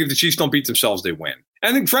 and I think if the Chiefs don't beat themselves, they win.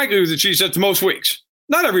 And I think, frankly, with the Chiefs, that's most weeks.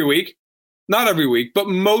 Not every week, but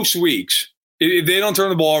most weeks, if they don't turn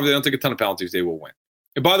the ball over, they don't take a ton of penalties, they will win.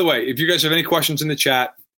 And by the way, if you guys have any questions in the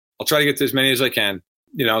chat, I'll try to get to as many as I can.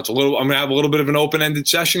 It's I'm going to have a little bit of an open-ended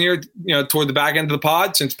session here, toward the back end of the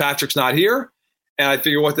pod since Patrick's not here. And I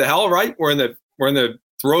figure, what the hell, right? We're in the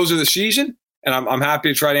throes of the season, and I'm happy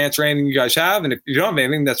to try to answer anything you guys have. And if you don't have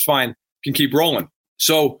anything, that's fine. You can keep rolling.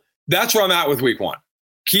 So that's where I'm at with week 1.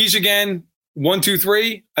 Keys again, 1, 2,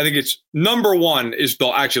 3. I think it's number 1 is the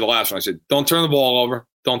last one. I said, don't turn the ball over.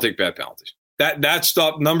 Don't take bad penalties. That's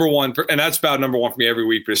stuff number 1, and that's about number 1 for me every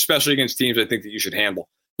week, but especially against teams I think that you should handle.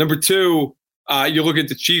 Number 2, you look at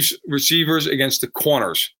the Chiefs receivers against the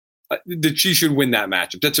corners. The Chiefs should win that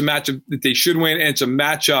matchup. That's a matchup that they should win, and it's a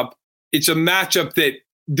matchup that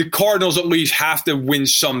the Cardinals at least have to win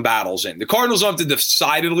some battles in. The Cardinals don't have to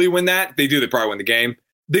decidedly win that. If they do, they probably win the game.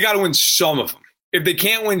 They got to win some of them. If they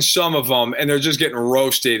can't win some of them and they're just getting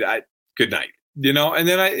roasted, good night. And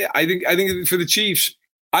then I think for the Chiefs,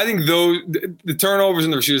 I think the turnovers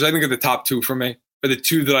and the receivers, I think are the top 2 for me, are the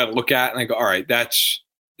 2 that I look at and I go, all right, that's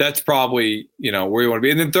probably, where you want to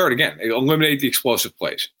be. And then third, again, eliminate the explosive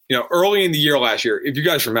plays. Early in the year last year, if you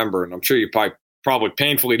guys remember, and I'm sure you probably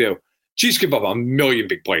painfully do, Chiefs give up a million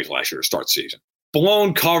big plays last year to start the season.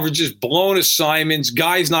 Blown coverages, blown assignments,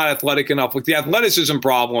 guys not athletic enough. Like, the athleticism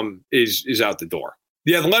problem is out the door.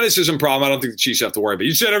 The athleticism problem, I don't think the Chiefs have to worry about.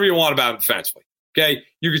 You said whatever you want about them defensively. Okay?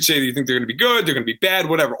 You could say that you think they're going to be good, they're going to be bad,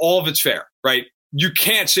 whatever. All of it's fair, right? You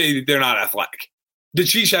can't say that they're not athletic. The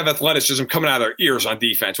Chiefs have athleticism coming out of their ears on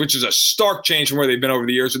defense, which is a stark change from where they've been over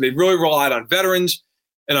the years. So they've really relied on veterans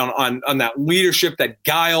and on that leadership, that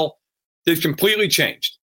guile. They've completely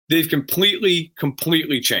changed. They've completely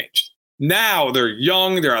changed. Now they're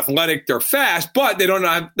young, they're athletic, they're fast, but they don't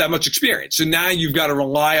have that much experience. So now you've got to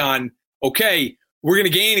rely on, okay, we're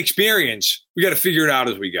going to gain experience. We got to figure it out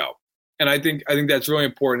as we go. And I think that's really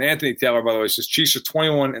important. Anthony Taylor, by the way, says Chiefs are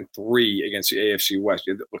 21-3 against the AFC West.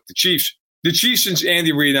 Look, the Chiefs since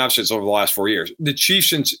Andy Reid, and I've said this over the last 4 years, the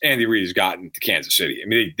Chiefs since Andy Reid has gotten to Kansas City, I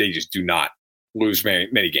mean, they just do not lose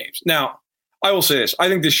many games. Now, I will say this. I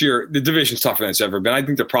think this year the division's tougher than it's ever been. I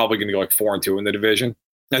think they're probably going to go like 4-2 in the division.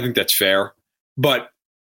 I think that's fair. But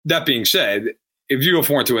that being said, if you go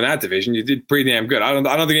 4-2 in that division, you did pretty damn good. I don't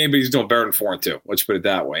think anybody's doing better than 4-2. Let's put it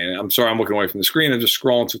that way. And I'm sorry, I'm looking away from the screen. I'm just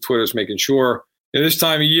scrolling through Twitter, just making sure. This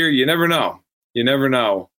time of year, you never know. You never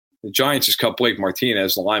know. The Giants just cut Blake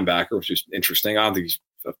Martinez, the linebacker, which is interesting. I don't think he's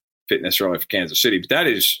fit necessarily for Kansas City, but that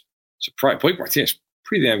is surprising. Blake Martinez,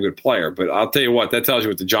 pretty damn good player, but I'll tell you what, that tells you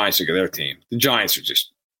what the Giants think of their team. The Giants are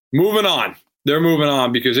just moving on. They're moving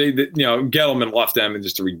on because Gettleman left them in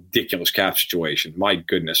just a ridiculous cap situation. My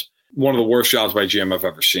goodness, one of the worst jobs by GM I've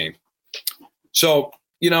ever seen. So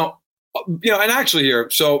and actually here,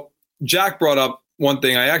 so Jack brought up one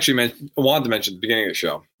thing I actually wanted to mention at the beginning of the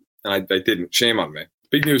show, and I didn't. Shame on me.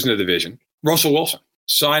 Big news in the division: Russell Wilson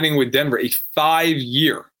signing with Denver a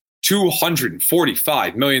 5-year,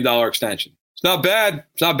 $245 million extension. It's not bad.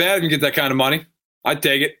 It's not bad if you get that kind of money. I'd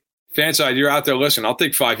take it. Fanside, you're out there. Listen, I'll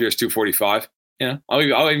take 5 years, $245. I'll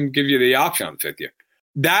even give you the option on the 5th year.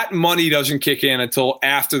 That money doesn't kick in until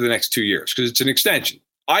after the next 2 years because it's an extension.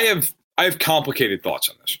 I have complicated thoughts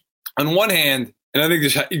on this. On one hand, and I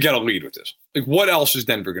think you got to lead with this. Like, what else is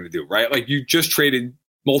Denver going to do, right? Like, you just traded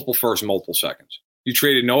multiple firsts and multiple seconds. You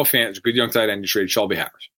traded Noah Fant, a good young tight end. You traded Shelby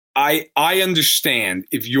Harris. I understand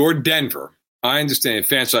if you're Denver. I understand if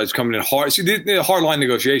Fanside's coming in hard. See, the hard line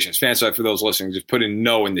negotiations. Fanside, for those listening, just put in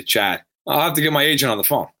no in the chat. I'll have to get my agent on the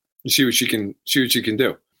phone and see what she can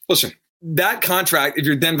do. Listen, that contract, if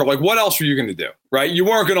you're Denver, like, what else were you going to do, right? You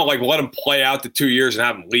weren't going to let him play out the 2 years and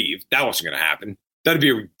have him leave. That wasn't going to happen. That'd be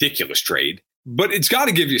a ridiculous trade. But it's got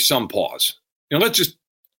to give you some pause. Let's just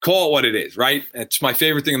call it what it is, right? It's my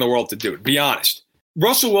favorite thing in the world to do. Be honest.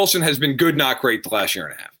 Russell Wilson has been good, not great, the last year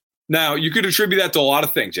and a half. Now, you could attribute that to a lot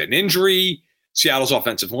of things. An injury, Seattle's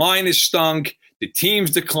offensive line has stunk, the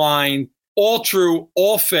team's declined. All true,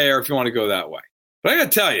 all fair if you want to go that way. But I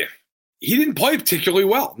got to tell you, he didn't play particularly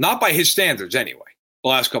well, not by his standards anyway, the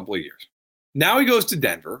last couple of years. Now he goes to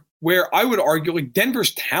Denver, where I would argue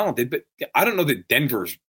Denver's talented, but I don't know that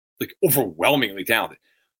Denver's overwhelmingly talented.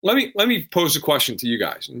 Let me pose a question to you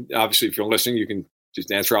guys. And obviously, if you're listening, you can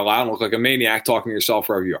just answer out loud and look like a maniac talking to yourself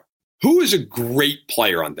wherever you are. Who is a great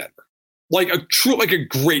player on Denver? Like a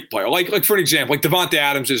great player. Like for an example, like Devontae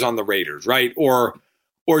Adams is on the Raiders, right? Or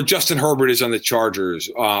Justin Herbert is on the Chargers,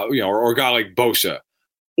 or a guy like Bosa.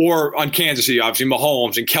 Or on Kansas City, obviously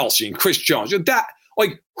Mahomes and Kelsey and Chris Jones.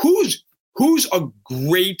 Who's a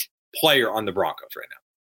great player on the Broncos right now?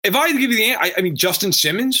 If I had to give you the answer, I mean, Justin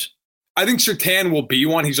Simmons. I think Surtain will be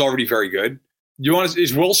one. He's already very good.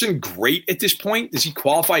 Is Wilson great at this point? Does he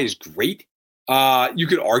qualify as great? You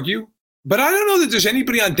could argue. But I don't know that there's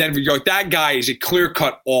anybody on Denver. You're like, that guy is a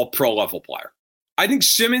clear-cut all-pro level player. I think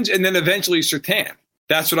Simmons and then eventually Surtain.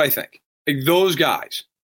 That's what I think. Like, those guys.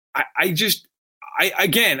 I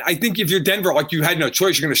think if you're Denver, you had no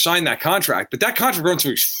choice, you're going to sign that contract. But that contract runs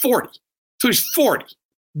until he's 40. So he's 40.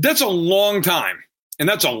 That's a long time. And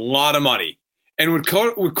that's a lot of money. And with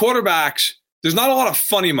quarterbacks, there's not a lot of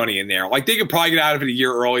funny money in there. They could probably get out of it a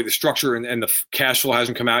year early. The structure and the cash flow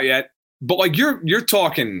hasn't come out yet. But you're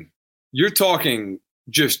talking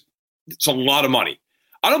just, it's a lot of money.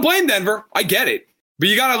 I don't blame Denver. I get it. But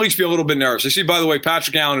you got to at least be a little bit nervous. I see, by the way,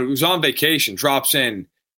 Patrick Allen, who's on vacation, drops in.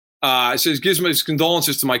 It says, gives my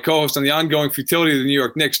condolences to my co-host on the ongoing futility of the New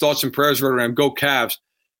York Knicks. Thoughts and prayers, Rotterdam. Go Cavs.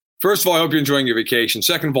 First of all, I hope you're enjoying your vacation.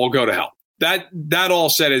 Second of all, go to hell. That all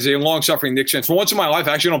said, as a long-suffering Knicks fan, for once in my life,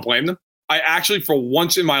 I actually don't blame them. For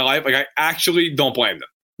once in my life, I actually don't blame them.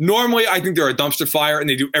 Normally, I think they're a dumpster fire and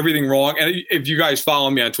they do everything wrong. And if you guys follow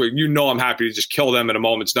me on Twitter, I'm happy to just kill them at a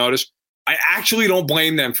moment's notice. I actually don't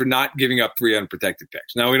blame them for not giving up 3 unprotected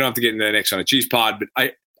picks. Now, we don't have to get into the Knicks on a cheese pod, but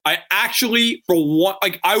I actually, for one,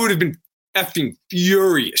 I would have been effing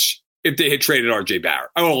furious if they had traded RJ Barrett.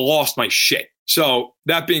 I would have lost my shit. So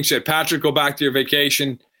that being said, Patrick, go back to your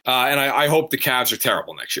vacation. And I hope the Cavs are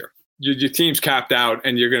terrible next year. Your team's capped out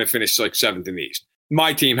and you're going to finish 7th in the East.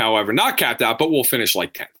 My team, however, not capped out, but we'll finish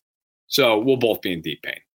 10th. So we'll both be in deep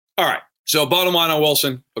pain. All right. So bottom line on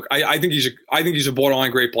Wilson, look, I think he's a borderline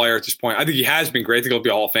great player at this point. I think he has been great. I think he'll be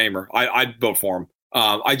a Hall of Famer. I'd vote for him.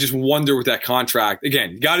 I just wonder with that contract.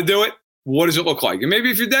 Again, you got to do it. What does it look like? And maybe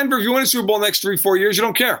if you're Denver, if you win a Super Bowl next 3-4 years, you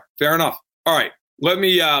don't care. Fair enough. All right. Let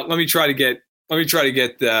me try to get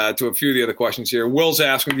to a few of the other questions here. Will's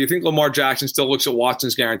asking, do you think Lamar Jackson still looks at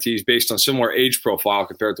Watson's guarantees based on similar age profile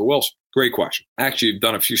compared to Wilson? Great question. Actually, I've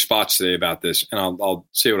done a few spots today about this, and I'll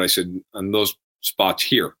say what I said on those spots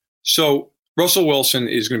here. So Russell Wilson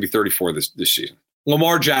is going to be 34 this season.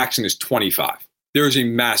 Lamar Jackson is 25. There is a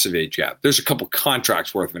massive age gap. There's a couple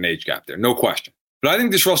contracts worth of an age gap there, no question. But I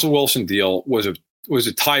think this Russell Wilson deal was a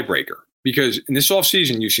tiebreaker because in this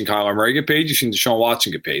offseason, you've seen Kyler Murray get paid, you've seen Deshaun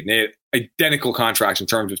Watson get paid. And they had identical contracts in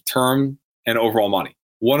terms of term and overall money.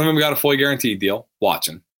 One of them got a fully guaranteed deal,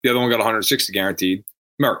 Watson. The other one got 160 guaranteed,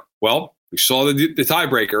 Murray. Well, we saw the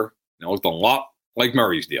tiebreaker, and it looked a lot like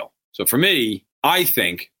Murray's deal. So for me, I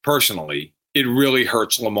think, personally, it really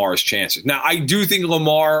hurts Lamar's chances. Now, I do think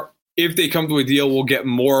Lamar, if they come to a deal, will get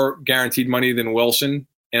more guaranteed money than Wilson,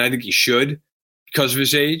 and I think he should because of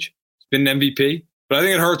his age. He's been an MVP, but I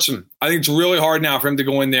think it hurts him. I think it's really hard now for him to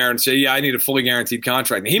go in there and say, yeah, I need a fully guaranteed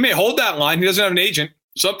contract. And he may hold that line. He doesn't have an agent.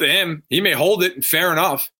 It's up to him. He may hold it, and fair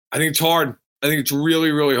enough. I think it's hard. I think it's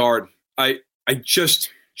really, really hard. I just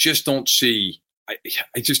don't see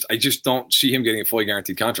I just don't see him getting a fully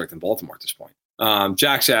guaranteed contract in Baltimore at this point.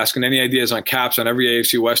 Jack's asking, any ideas on caps on every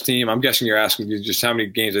AFC West team? I'm guessing you're asking just how many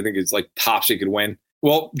games I think it's like tops they could win.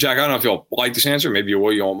 Well, Jack, I don't know if you'll like this answer. Maybe you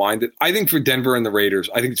will. You won't mind it. I think for Denver and the Raiders,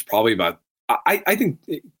 I think it's probably about I think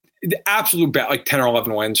the absolute bet, like 10 or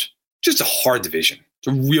 11 wins. Just a hard division. It's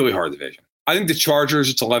a really hard division. I think the Chargers,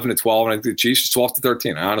 it's 11-12, and I think the Chiefs, it's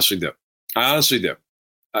 12-13. I honestly do.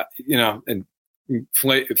 And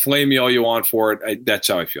flame me all you want for it. That's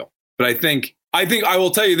how I feel. But I think I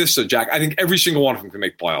will tell you this, though, Jack. I think every single one of them can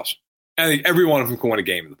make playoffs. I think every one of them can win a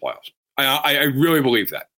game in the playoffs. I really believe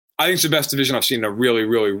that. I think it's the best division I've seen in a really,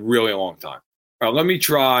 really, really long time. All right, let me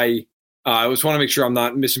try. I just want to make sure I'm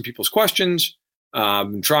not missing people's questions.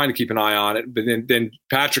 I'm trying to keep an eye on it. But then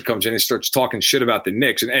Patrick comes in and starts talking shit about the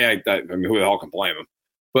Knicks. And I mean, who the hell can blame him?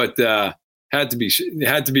 But had to be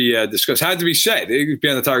discussed, had to be said. It could be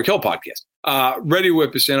on the Tyreek Hill podcast. Ready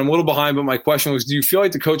Whip is saying, I'm a little behind, but my question was, do you feel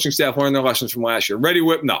like the coaching staff learned their lessons from last year? Ready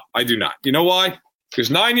Whip? No, I do not. You know why?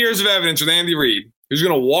 Because 9 years of evidence with Andy Reid, who's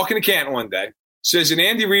going to walk into Canton one day, says that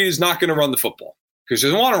Andy Reid is not going to run the football because he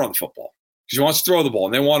doesn't want to run the football. Because he wants to throw the ball,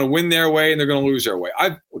 and they want to win their way, and they're going to lose their way.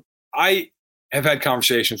 I have had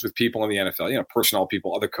conversations with people in the NFL, personnel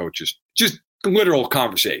people, other coaches, just literal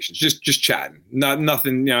conversations, just chatting,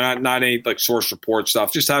 nothing, not any like source report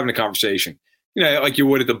stuff, just having a conversation, like you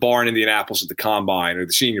would at the bar in Indianapolis at the Combine or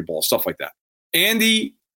the Senior Bowl, stuff like that.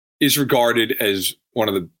 Andy is regarded as one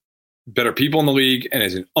of the better people in the league and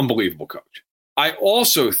as an unbelievable coach. I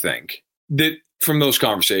also think that from those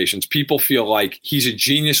conversations, people feel like he's a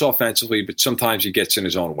genius offensively, but sometimes he gets in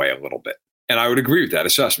his own way a little bit. And I would agree with that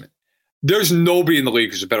assessment. There's nobody in the league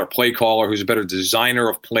who's a better play caller, who's a better designer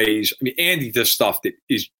of plays. I mean, Andy does stuff that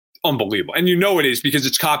is unbelievable. And it is because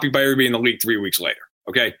it's copied by everybody in the league 3 weeks later.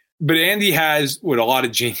 Okay. But Andy has what a lot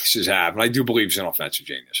of geniuses have. And I do believe he's an offensive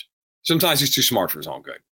genius. Sometimes he's too smart for his own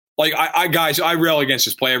good. Like I rail against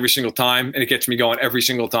his play every single time, and it gets me going every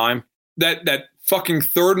single time. That fucking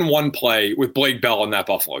 3rd and 1 play with Blake Bell in that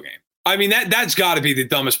Buffalo game. I mean, that's got to be the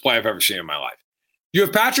dumbest play I've ever seen in my life. You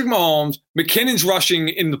have Patrick Mahomes, McKinnon's rushing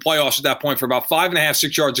in the playoffs at that point for about 5.5,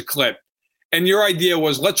 6 yards a clip. And your idea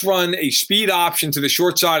was, let's run a speed option to the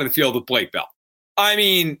short side of the field with Blake Bell. I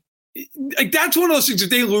mean, like that's one of those things. If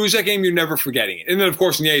they lose that game, you're never forgetting it. And then, of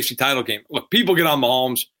course, in the AFC title game, look, people get on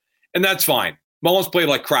Mahomes, and that's fine. Mahomes played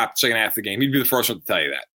like crap the second half of the game. He'd be the first one to tell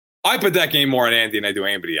you that. I put that game more on Andy than I do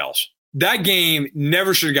anybody else. That game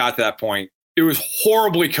never should have got to that point. It was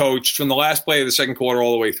horribly coached from the last play of the second quarter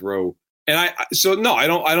all the way through. And I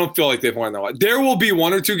don't feel like they've won their life. There will be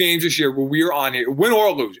 1 or 2 games this year where we are on here, win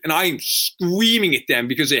or lose, and I am screaming at them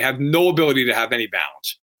because they have no ability to have any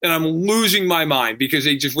balance. And I'm losing my mind because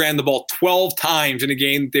they just ran the ball 12 times in a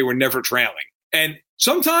game that they were never trailing. And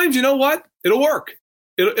sometimes, you know what? It'll work.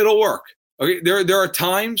 It'll work. Okay, there are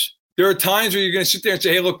times where you're going to sit there and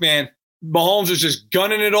say, hey, look, man, Mahomes is just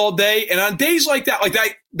gunning it all day. And on days like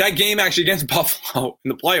that game actually against Buffalo in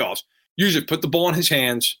the playoffs, you just put the ball in his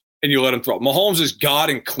hands and you let him throw. Mahomes is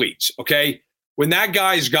God in cleats, okay? When that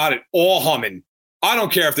guy's got it all humming, I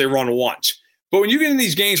don't care if they run once. But when you get in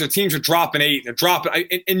these games where teams are dropping 8 and they're dropping,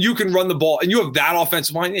 and you can run the ball, and you have that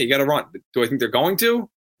offensive line, yeah, you got to run. But do I think they're going to?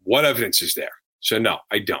 What evidence is there? So, no,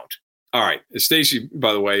 I don't. All right. Stacy,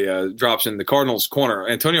 by the way, drops in the Cardinals' corner.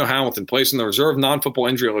 Antonio Hamilton placed in the reserve non-football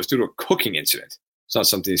injury list due to a cooking incident. It's not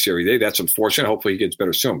something you see every day. That's unfortunate. Hopefully he gets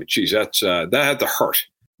better soon. But, geez, that had to hurt.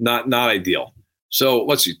 Not ideal. So,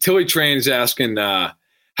 let's see. Tilly Train is asking,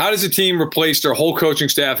 how does a team replace their whole coaching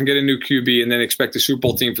staff and get a new QB and then expect a Super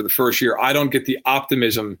Bowl team for the first year? I don't get the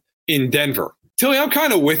optimism in Denver. Tilly, I'm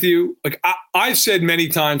kind of with you. Like I've said many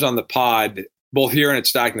times on the pod, both here and at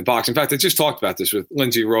Stacking the Box. In fact, I just talked about this with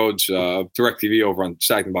Lindsay Rhodes, DirecTV over on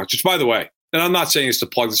Stacking the Box, which, by the way, and I'm not saying this to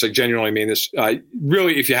plug this, I genuinely mean this.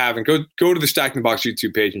 Really, if you haven't, go to the Stacking the Box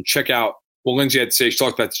YouTube page and check out what Lindsay had to say. She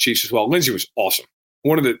talked about the Chiefs as well. Lindsay was awesome.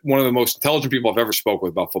 One of the most intelligent people I've ever spoke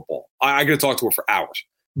with about football. I could have talked to her for hours.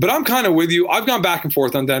 But I'm kind of with you. I've gone back and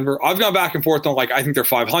forth on Denver. I've gone back and forth on, I think they're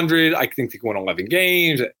 500. I think they can win 11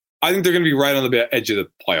 games. I think they're going to be right on the edge of the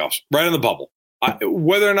playoffs, right on the bubble.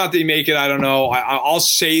 Whether or not they make it, I don't know. I'll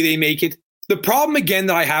say they make it. The problem, again,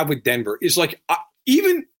 that I have with Denver is,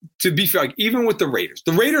 even to be fair, even with the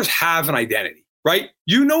Raiders have an identity. right?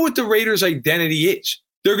 You know what the Raiders' identity is.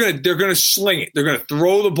 They're gonna sling it. They're gonna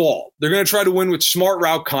throw the ball. They're gonna try to win with smart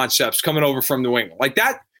route concepts coming over from New England. Like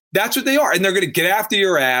that. That's what they are. And they're gonna get after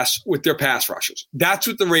your ass with their pass rushers. That's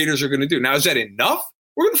what the Raiders are gonna do. Now, is that enough?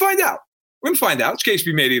 We're gonna find out. We're gonna find out. It's case to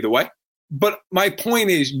be made either way. But my point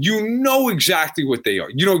is, you know exactly what they are.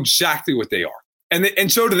 You know exactly what they are.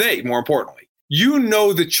 And so do they, more importantly. You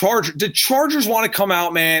know the Chargers want to come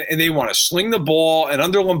out, man, and they want to sling the ball. And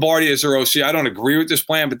under Lombardi as their OC, I don't agree with this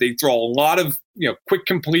plan, but they throw a lot of quick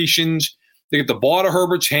completions. They get the ball out of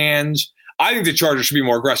Herbert's hands. I think the Chargers should be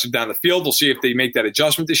more aggressive down the field. We'll see if they make that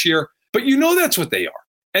adjustment this year. But you know that's what they are.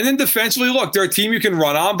 And then defensively, look, they're a team you can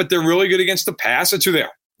run on, but they're really good against the pass. That's who they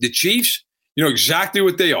are. The Chiefs, you know exactly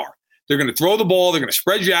what they are. They're going to throw the ball. They're going to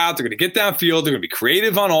spread you out. They're going to get downfield. They're going to be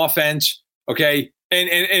creative on offense. Okay. And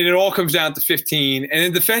it all comes down to 15. And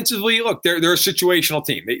then defensively, look, they're a situational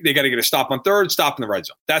team. They got to get a stop on third, stop in the red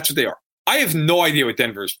zone. That's what they are. I have no idea what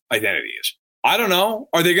Denver's identity is. I don't know.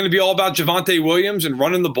 Are they going to be all about Javonte Williams and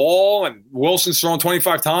running the ball and Wilson's throwing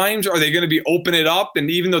 25 times? Are they going to be open it up? And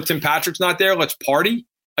even though Tim Patrick's not there, let's party?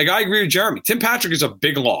 Like, I agree with Jeremy. Tim Patrick is a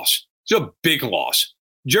big loss. It's a big loss.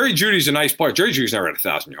 Jerry Jeudy's a nice player. Jerry Jeudy's never had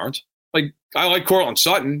 1,000 yards. Like, I like Cortland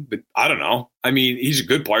Sutton, but I don't know. I mean, he's a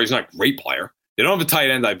good player. He's not a great player. They don't have a tight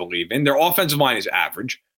end, I believe in. Their offensive line is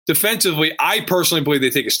average. Defensively, I personally believe they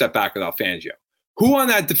take a step back without Fangio. Who on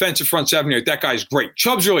that defensive front seven here? That guy's great.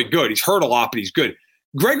 Chubb's really good. He's hurt a lot, but he's good.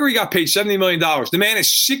 Gregory got paid $70 million. The man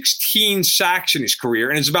has 16 sacks in his career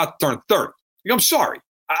and is about to turn 30. Like, I'm sorry.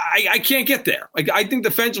 I can't get there. Like, I think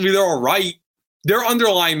defensively they're all right. Their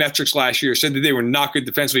underlying metrics last year said that they were not good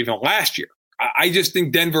defensively even last year. I just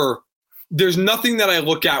think Denver, there's nothing that I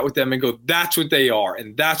look at with them and go, that's what they are,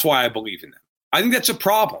 and that's why I believe in them. I think that's a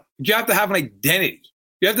problem. You have to have an identity.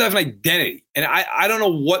 And I don't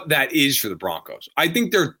know what that is for the Broncos. I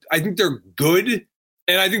think they're good.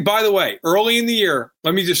 And I think, by the way, early in the year,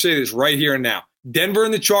 let me just say this right here and now. Denver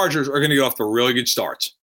and the Chargers are going to get off to really good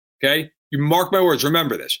starts. Okay? You mark my words.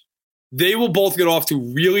 Remember this. They will both get off to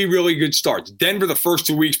really, really good starts. Denver, the first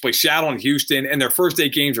 2 weeks, play Seattle and Houston, and their first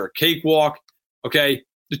 8 games are a cakewalk. Okay?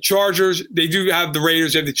 The Chargers, they do have the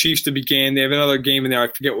Raiders, they have the Chiefs to begin. They have another game in there. I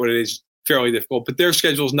forget what it is. Fairly difficult, but their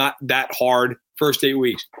schedule is not that hard first 8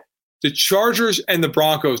 weeks. The Chargers and the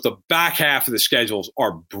Broncos, the back half of the schedules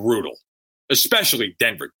are brutal, especially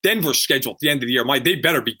Denver. Denver's schedule at the end of the year, they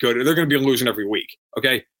better be good or they're going to be losing every week.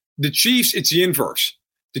 Okay. The Chiefs, it's the inverse.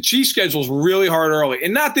 The Chiefs schedule is really hard early.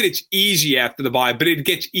 And not that it's easy after the bye, but it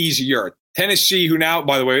gets easier. Tennessee, who now,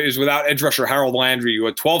 by the way, is without edge rusher Harold Landry, who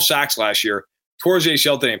had 12 sacks last year, tore his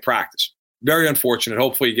ACL today in practice. Very unfortunate.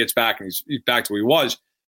 Hopefully he gets back and he's back to where he was.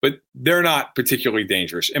 But they're not particularly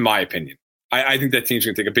dangerous, in my opinion. I think that team's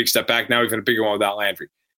going to take a big step back now, even a bigger one without Landry.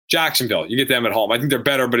 Jacksonville, you get them at home. I think they're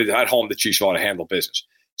better, but at home, the Chiefs ought to handle business.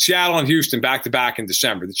 Seattle and Houston back-to-back in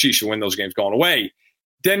December. The Chiefs should win those games going away.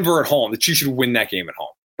 Denver at home. The Chiefs should win that game at home.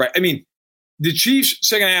 Right? I mean, the Chiefs'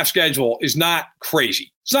 second-half schedule is not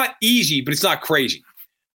crazy. It's not easy, but it's not crazy.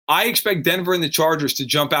 I expect Denver and the Chargers to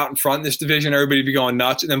jump out in front in this division. Everybody be going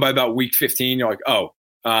nuts. And then by about week 15, you're like,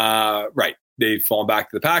 right. They've fallen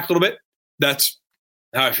back to the pack a little bit. That's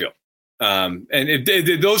how I feel. And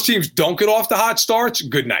if those teams don't get off the hot starts,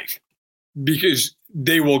 good night. Because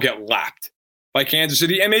they will get lapped by Kansas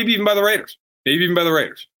City and maybe even by the Raiders.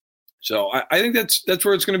 So I think that's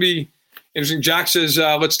where it's going to be interesting. Jack says,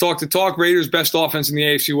 let's talk the talk. Raiders, best offense in the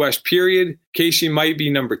AFC West, period. KC might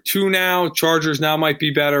be number 2 now. Chargers now might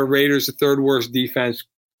be better. Raiders, the third worst defense.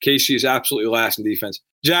 KC is absolutely last in defense.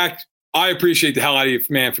 Jack, I appreciate the hell out of you,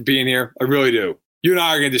 man, for being here. I really do. You and I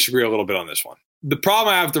are going to disagree a little bit on this one. The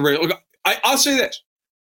problem I have with the Raiders, look, I'll say this.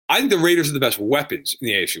 I think the Raiders are the best weapons in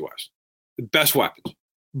the AFC West. The best weapons.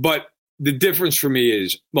 But the difference for me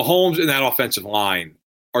is Mahomes and that offensive line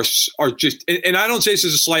are just, and I don't say this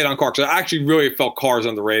as a slight on Carr, because I actually really felt Carr's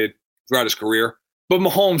underrated throughout his career. But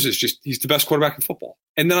Mahomes is just, he's the best quarterback in football.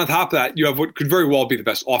 And then on top of that, you have what could very well be the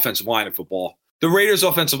best offensive line in football. The Raiders'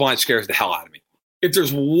 offensive line scares the hell out of me. If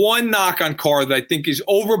there's one knock on Carr that I think is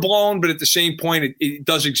overblown, but at the same point, it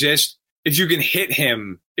does exist, if you can hit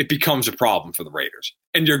him, it becomes a problem for the Raiders.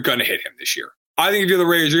 And you're going to hit him this year. I think if you're the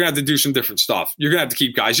Raiders, you're going to have to do some different stuff. You're going to have to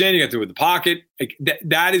keep guys in. You got to do it with the pocket. Like,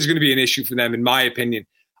 that is going to be an issue for them, in my opinion.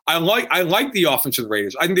 I like the offense of the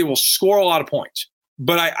Raiders. I think they will score a lot of points.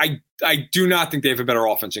 But I do not think they have a better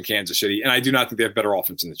offense in Kansas City, and I do not think they have better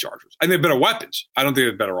offense in the Chargers. I think they have better weapons. I don't think they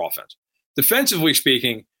have better offense. Defensively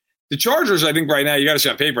speaking, the Chargers, I think right now, you got to say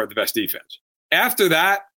on paper, are the best defense. After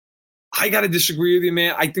that, I got to disagree with you,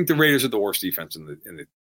 man. I think the Raiders are the worst defense in the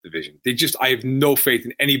division. I have no faith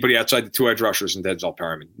in anybody outside the 2 edge rushers and Denzel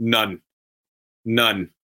Perryman. None.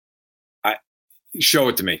 show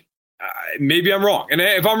it to me. Maybe I'm wrong. And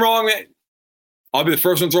if I'm wrong, I'll be the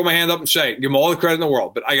first one to throw my hand up and say, give them all the credit in the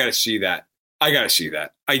world. But I got to see that. I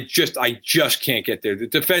just can't get there.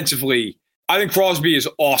 Defensively, I think Crosby is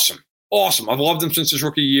awesome. Awesome. I've loved him since his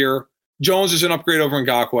rookie year. Jones is an upgrade over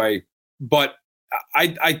Ngakoue. But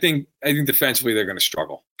I think defensively they're going to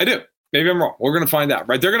struggle. I do. Maybe I'm wrong. We're going to find out,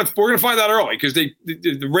 right? We're going to find out early because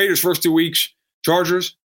the Raiders' first 2 weeks,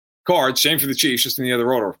 Chargers, Cards, same for the Chiefs, just in the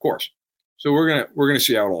other order, of course. So we're gonna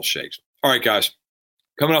see how it all shakes. All right, guys,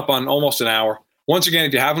 coming up on almost an hour. Once again,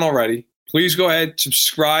 if you haven't already, please go ahead,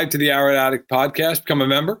 subscribe to the Arrowhead Addict podcast, become a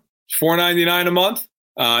member. It's $4.99 a month.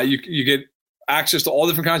 You get access to all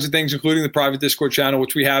different kinds of things, including the private Discord channel,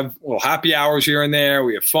 which we have little happy hours here and there.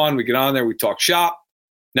 We have fun. We get on there. We talk shop.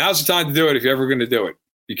 Now's the time to do it if you're ever going to do it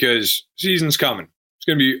because season's coming. It's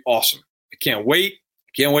going to be awesome. I can't wait.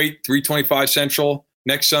 3:25 Central.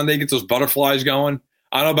 Next Sunday, get those butterflies going.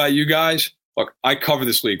 I don't know about you guys. Look, I cover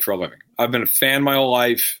this league for a living. I've been a fan my whole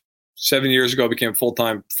life. 7 years ago, I became a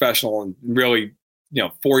full-time professional, and really,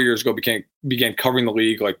 4 years ago, began covering the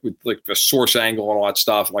league, with the source angle and all that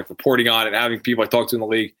stuff, like reporting on it, having people I talk to in the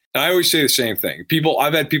league. And I always say the same thing.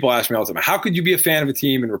 I've had people ask me all the time, how could you be a fan of a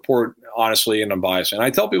team and report honestly and unbiased? And I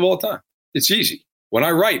tell people all the time, it's easy. When I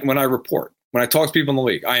write, when I report, when I talk to people in the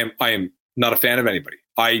league, I am not a fan of anybody.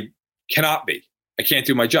 I cannot be. I can't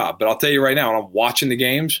do my job. But I'll tell you right now, when I'm watching the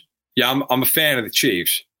games, I'm a fan of the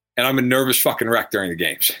Chiefs, and I'm a nervous fucking wreck during the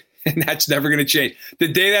games. And that's never going to change. The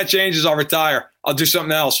day that changes, I'll retire. I'll do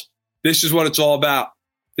something else. This is what it's all about.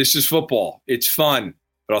 This is football. It's fun.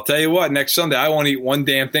 But I'll tell you what, next Sunday, I won't eat one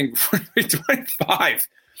damn thing before 25.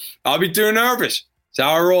 I'll be too nervous. That's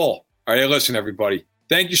how I roll. All right, listen, everybody.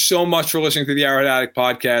 Thank you so much for listening to the Arrowhead Addict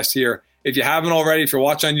podcast here. If you haven't already, if you're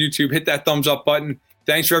watching on YouTube, hit that thumbs up button.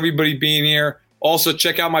 Thanks for everybody being here. Also,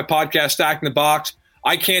 check out my podcast, Stacking the Box.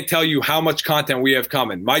 I can't tell you how much content we have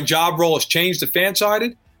coming. My job role has changed to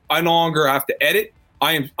fan-sided. I no longer have to edit.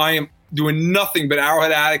 I am doing nothing but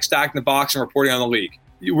Arrowhead Addict, Stacking the Box, and reporting on the league.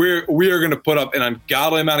 We are going to put up an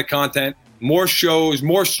ungodly amount of content, more shows,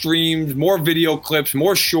 more streams, more video clips,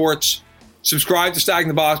 more shorts. Subscribe to Stacking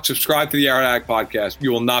the Box. Subscribe to the Arrowhead Addict podcast.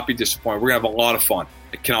 You will not be disappointed. We're going to have a lot of fun.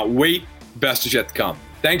 I cannot wait. The best is yet to come.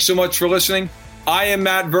 Thanks so much for listening. I am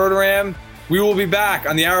Matt Verderam. We will be back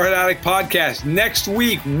on the Arrowhead Addict podcast next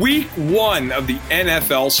week, week 1 of the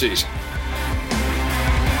NFL season.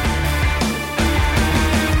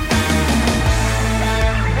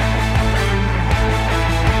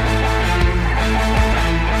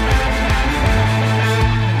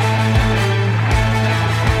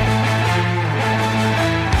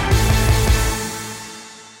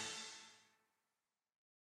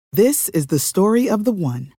 This is the story of the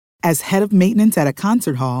one. As head of maintenance at a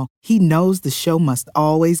concert hall, he knows the show must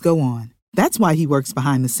always go on. That's why he works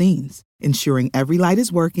behind the scenes, ensuring every light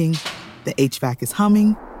is working, the HVAC is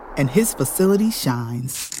humming, and his facility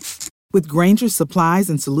shines. With Grainger's supplies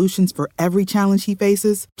and solutions for every challenge he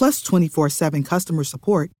faces, plus 24/7 customer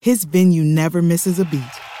support, his venue never misses a beat.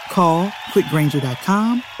 Call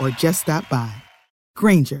quickgrainger.com or just stop by.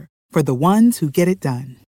 Grainger, for the ones who get it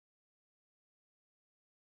done.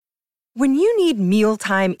 When you need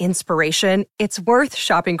mealtime inspiration, it's worth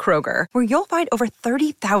shopping Kroger, where you'll find over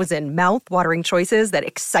 30,000 mouth-watering choices that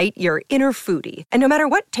excite your inner foodie. And no matter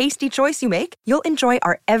what tasty choice you make, you'll enjoy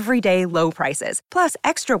our everyday low prices, plus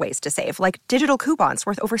extra ways to save, like digital coupons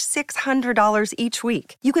worth over $600 each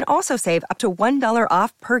week. You can also save up to $1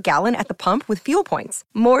 off per gallon at the pump with fuel points.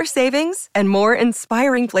 More savings and more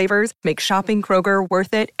inspiring flavors make shopping Kroger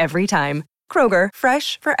worth it every time. Kroger,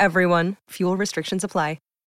 fresh for everyone. Fuel restrictions apply.